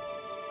mean.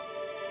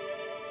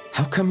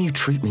 How come you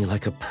treat me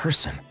like a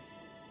person?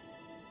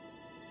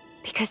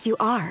 Because you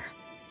are.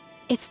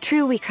 It's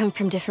true we come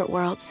from different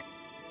worlds.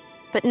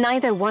 But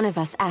neither one of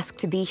us asked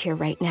to be here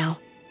right now.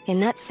 In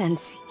that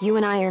sense, you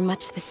and I are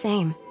much the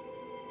same.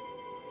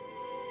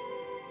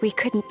 We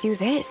couldn't do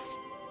this.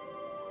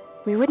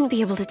 We wouldn't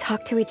be able to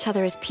talk to each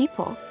other as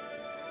people.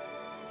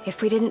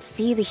 if we didn't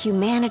see the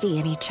humanity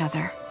in each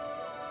other?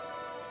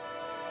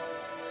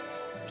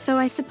 So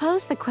I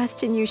suppose the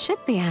question you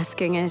should be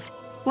asking is,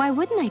 why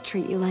wouldn't I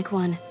treat you like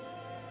one?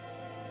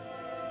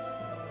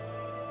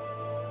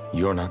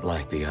 You're not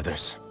like the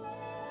others.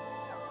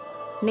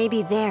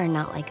 Maybe they're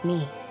not like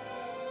me.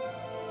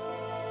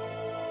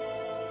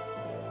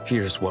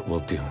 Here's what we'll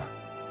do.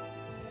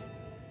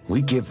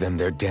 We give them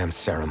their damn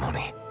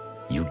ceremony.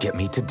 You get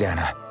me to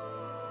Dana.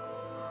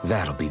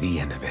 That'll be the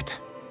end of it.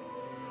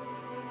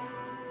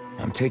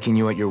 I'm taking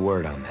you at your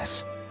word on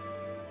this.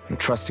 I'm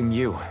trusting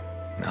you,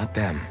 not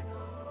them.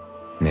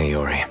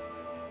 Naori.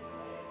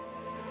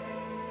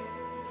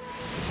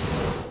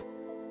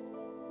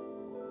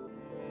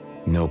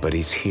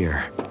 Nobody's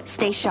here.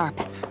 Stay sharp.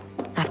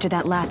 After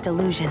that last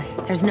illusion,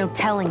 there's no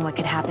telling what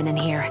could happen in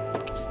here.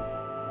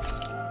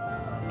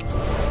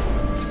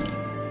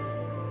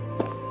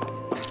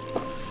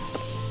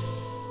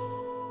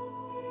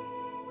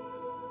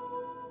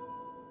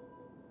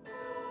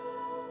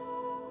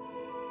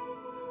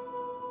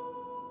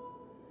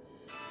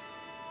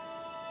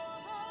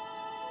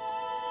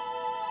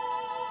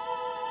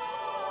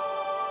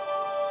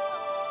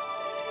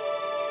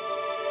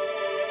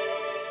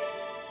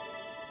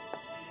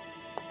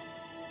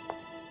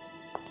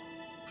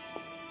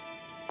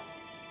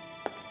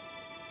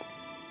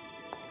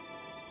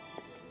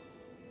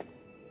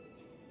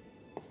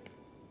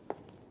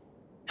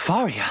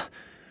 Faria,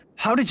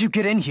 how did you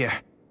get in here?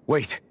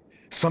 Wait,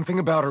 something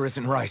about her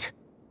isn't right.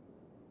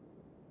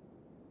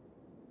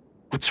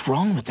 What's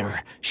wrong with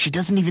her? She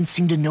doesn't even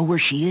seem to know where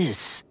she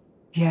is.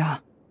 Yeah,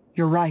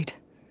 you're right.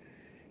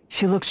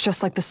 She looks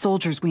just like the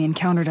soldiers we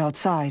encountered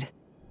outside.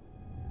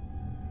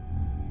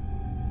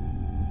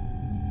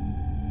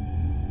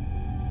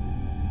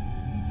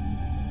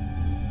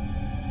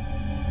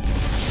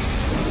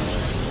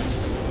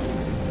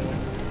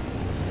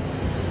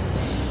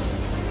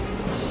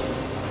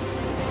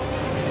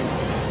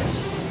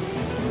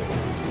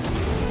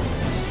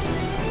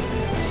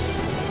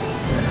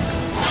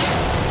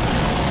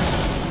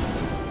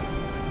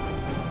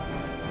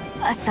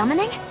 A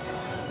summoning?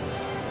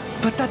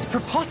 But that's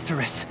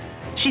preposterous.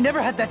 She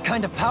never had that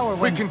kind of power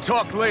when— We can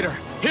talk later.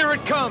 Here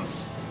it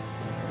comes!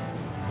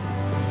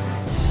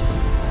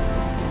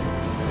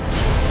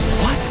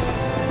 What?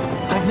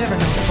 I've never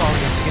known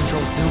Faria to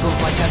control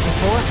Zugals like that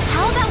before.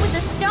 How about with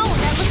a stone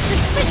that looks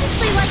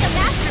suspiciously like a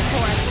master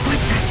sword?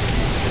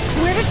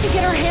 Where did she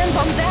get her hands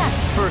on that?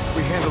 First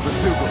we handle the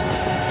Zugals,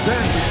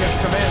 then we get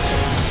some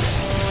answers.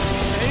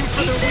 Aim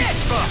for the weak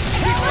spot!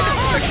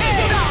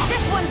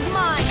 This one's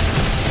mine!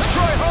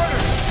 Try harder!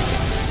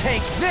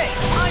 Take this!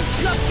 I'm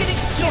just getting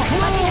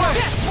Blow away!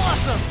 Death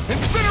Blossom!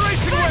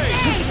 Incineration wave!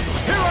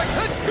 Here I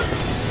come!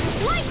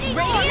 Lightning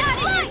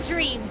Radiant my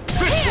dreams!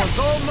 This one's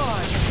all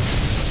mine!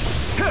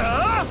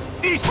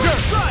 Eat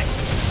dirt! Right!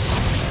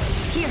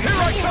 Here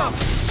I come!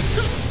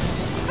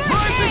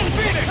 Rising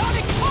Phoenix!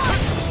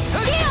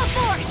 Gale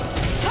Force!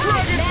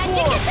 Dragon Magic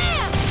Swarm!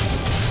 Kazam!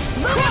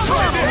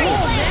 Try this!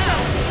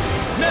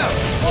 Now,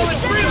 while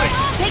it's reeling!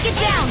 Take it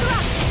down!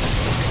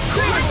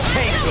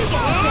 Take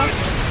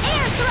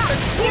Air thrust!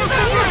 Here we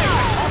go!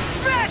 I'll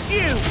smash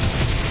you!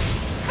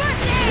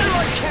 First aid!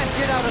 I can't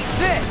get out of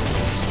this!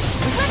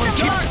 This Let one the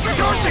keeps Lord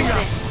charging remember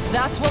us!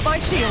 That's what my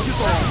shield's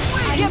for.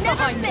 Get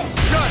behind me.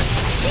 Got it!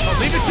 I'll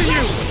leave it to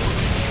you!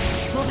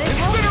 Will this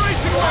help?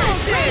 Incineration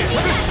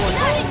wave! This one's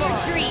all your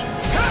dreams!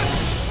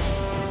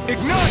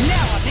 Ignite!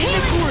 Now I'm in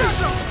the groove!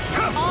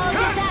 All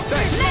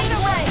disasters made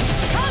away!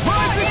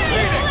 Rising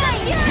Phoenix!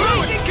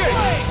 Blazing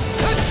Gate!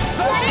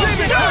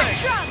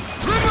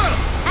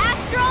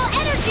 Astral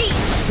energy!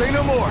 Say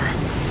no more!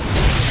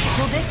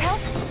 Will this help?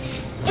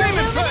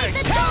 Demon Fang!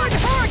 Powered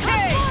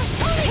hurricane!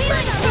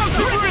 Healing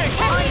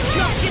I'm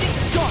just getting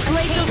started!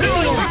 Glacial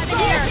Steel has it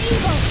here!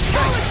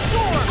 Power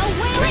Storm! A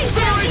wailing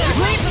champion!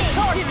 Leave the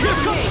target! Here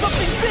comes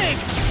something big!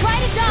 Try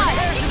to dodge!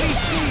 Heavy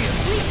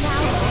Sweet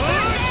now!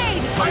 First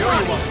aid! I owe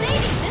you one.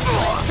 Saving this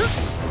one!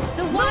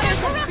 The water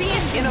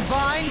corruption! In a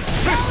bind?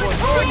 This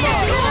one's all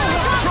mine!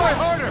 Try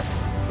harder!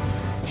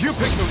 You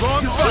picked the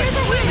wrong fight!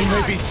 We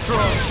may be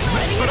strong,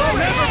 but I'll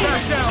never back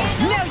down!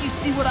 Now you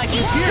see what I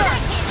can do!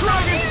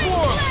 Dragon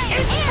Swarm!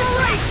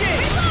 Inspiration!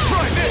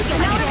 Try this!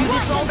 I can do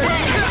this all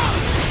day!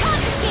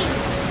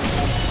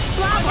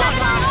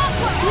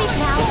 Sweet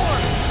now!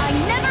 I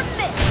never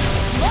miss!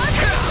 One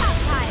shot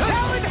time!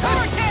 Talon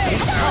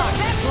Hurricane!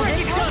 That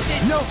freaking does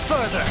it! No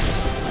further!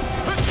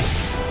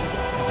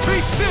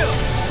 Be still!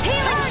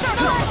 Healing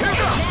circle!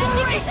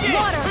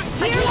 Water!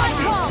 Hear my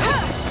call!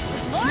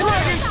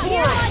 Dragon Hear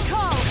Swarm! my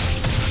call!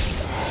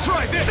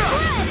 Try this!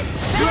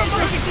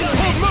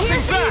 Hold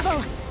nothing back!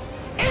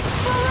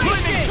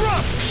 Flaming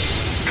thrust!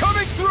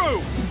 Coming through!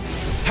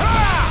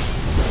 Ha!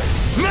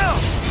 Now!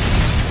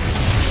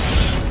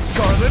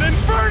 Scarlet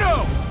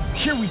Inferno!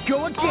 Here we go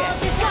All again!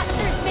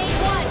 disasters made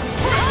one!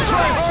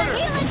 Try harder!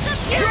 Healing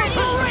security!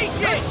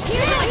 Inspiration!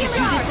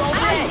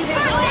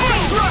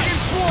 Dragon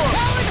Swarm!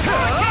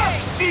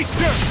 Eat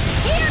dirt!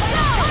 Here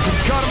goes!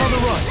 Got him on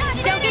the run!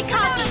 Don't get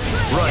cocky!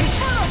 Right.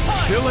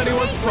 Still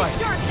anyone's fight.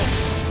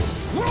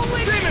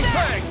 Demon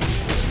Fang!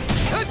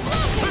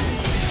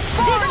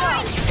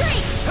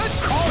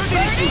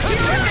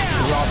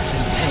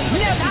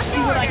 Never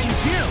see what I can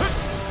do!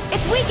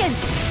 It's weakened!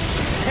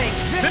 Take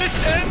this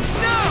ends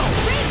now!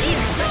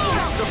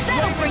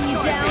 That'll bring you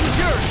down.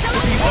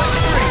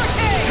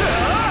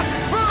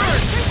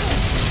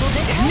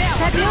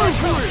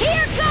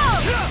 Here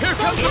goes! Here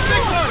comes the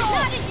big one!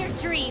 Not in your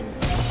dreams!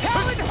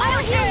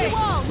 I'll heal you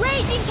all!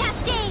 Raging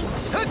Cascade!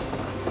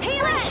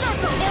 Healing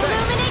Circle!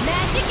 Illuminate!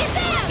 Magic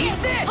Advance!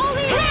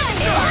 Holy Hand!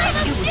 Flame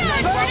of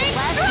June! Burning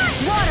Strike!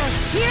 Water!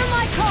 Hear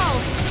my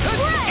call!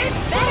 It's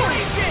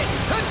raging!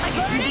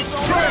 Burning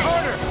Try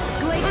harder!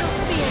 Glacial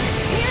Spear!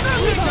 Hear the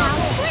evil!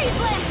 Freeze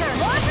Lancer!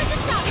 More for the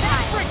top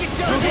side! Freaking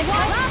does it!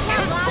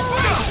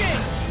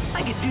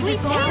 I can do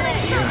this all day!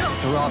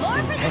 More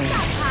for the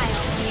top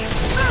pile!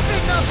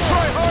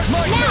 Try hard,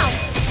 my Now!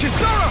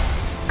 Kisara!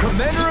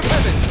 Commander of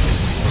Heaven!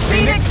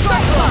 Phoenix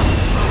Cyclone!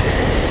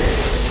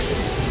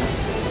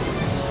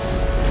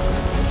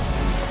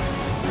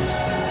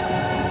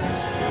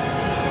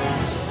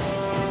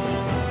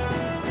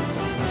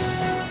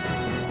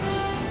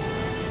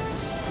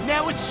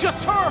 Now it's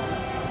just her!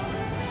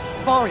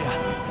 Varia!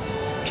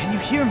 Can you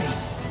hear me?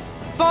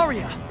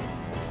 Varia!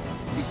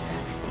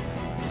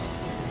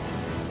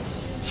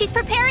 She's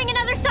preparing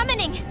another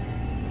summoning!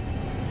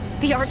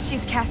 The art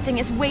she's casting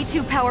is way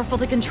too powerful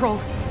to control.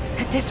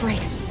 At this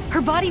rate,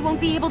 her body won't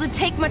be able to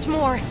take much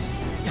more.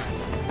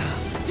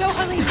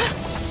 Dohalim!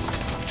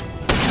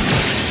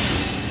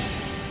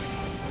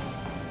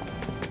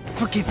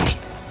 Forgive me.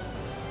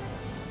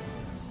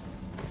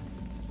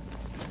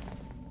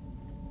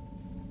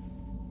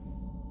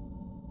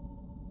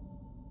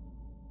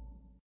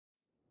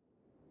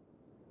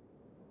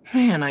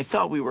 Man, I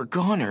thought we were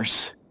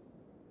goners.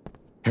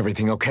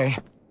 Everything okay?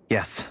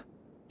 Yes.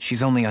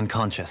 She's only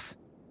unconscious.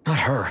 Not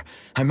her.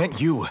 I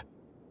meant you.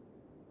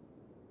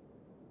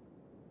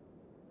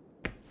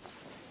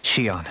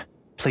 Shion,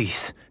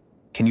 please.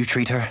 Can you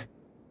treat her?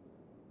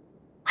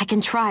 I can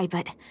try,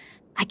 but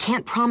I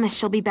can't promise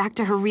she'll be back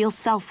to her real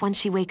self when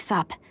she wakes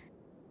up.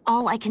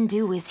 All I can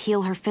do is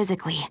heal her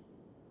physically.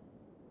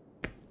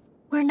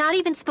 We're not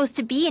even supposed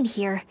to be in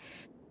here.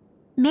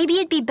 Maybe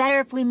it'd be better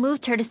if we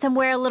moved her to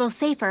somewhere a little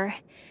safer.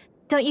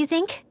 Don't you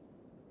think?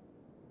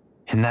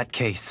 In that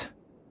case...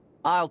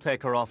 I'll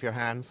take her off your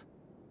hands.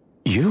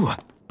 You?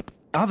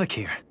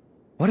 Avakir,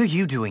 what are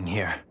you doing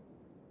here?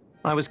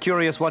 I was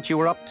curious what you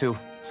were up to,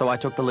 so I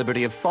took the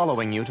liberty of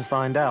following you to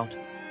find out.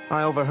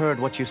 I overheard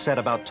what you said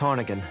about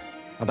Tarnigan,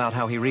 about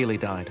how he really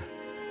died.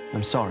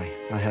 I'm sorry,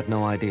 I had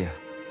no idea.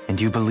 And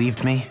you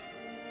believed me?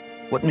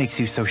 What makes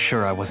you so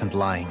sure I wasn't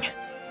lying?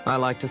 I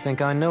like to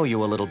think I know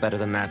you a little better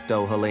than that,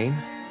 Dohalim.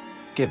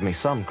 Give me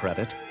some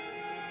credit.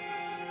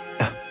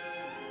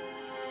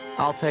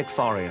 I'll take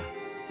Faria.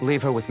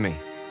 Leave her with me.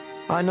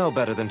 I know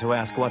better than to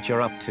ask what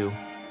you're up to.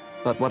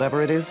 But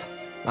whatever it is,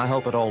 I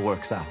hope it all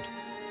works out.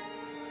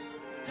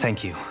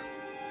 Thank you.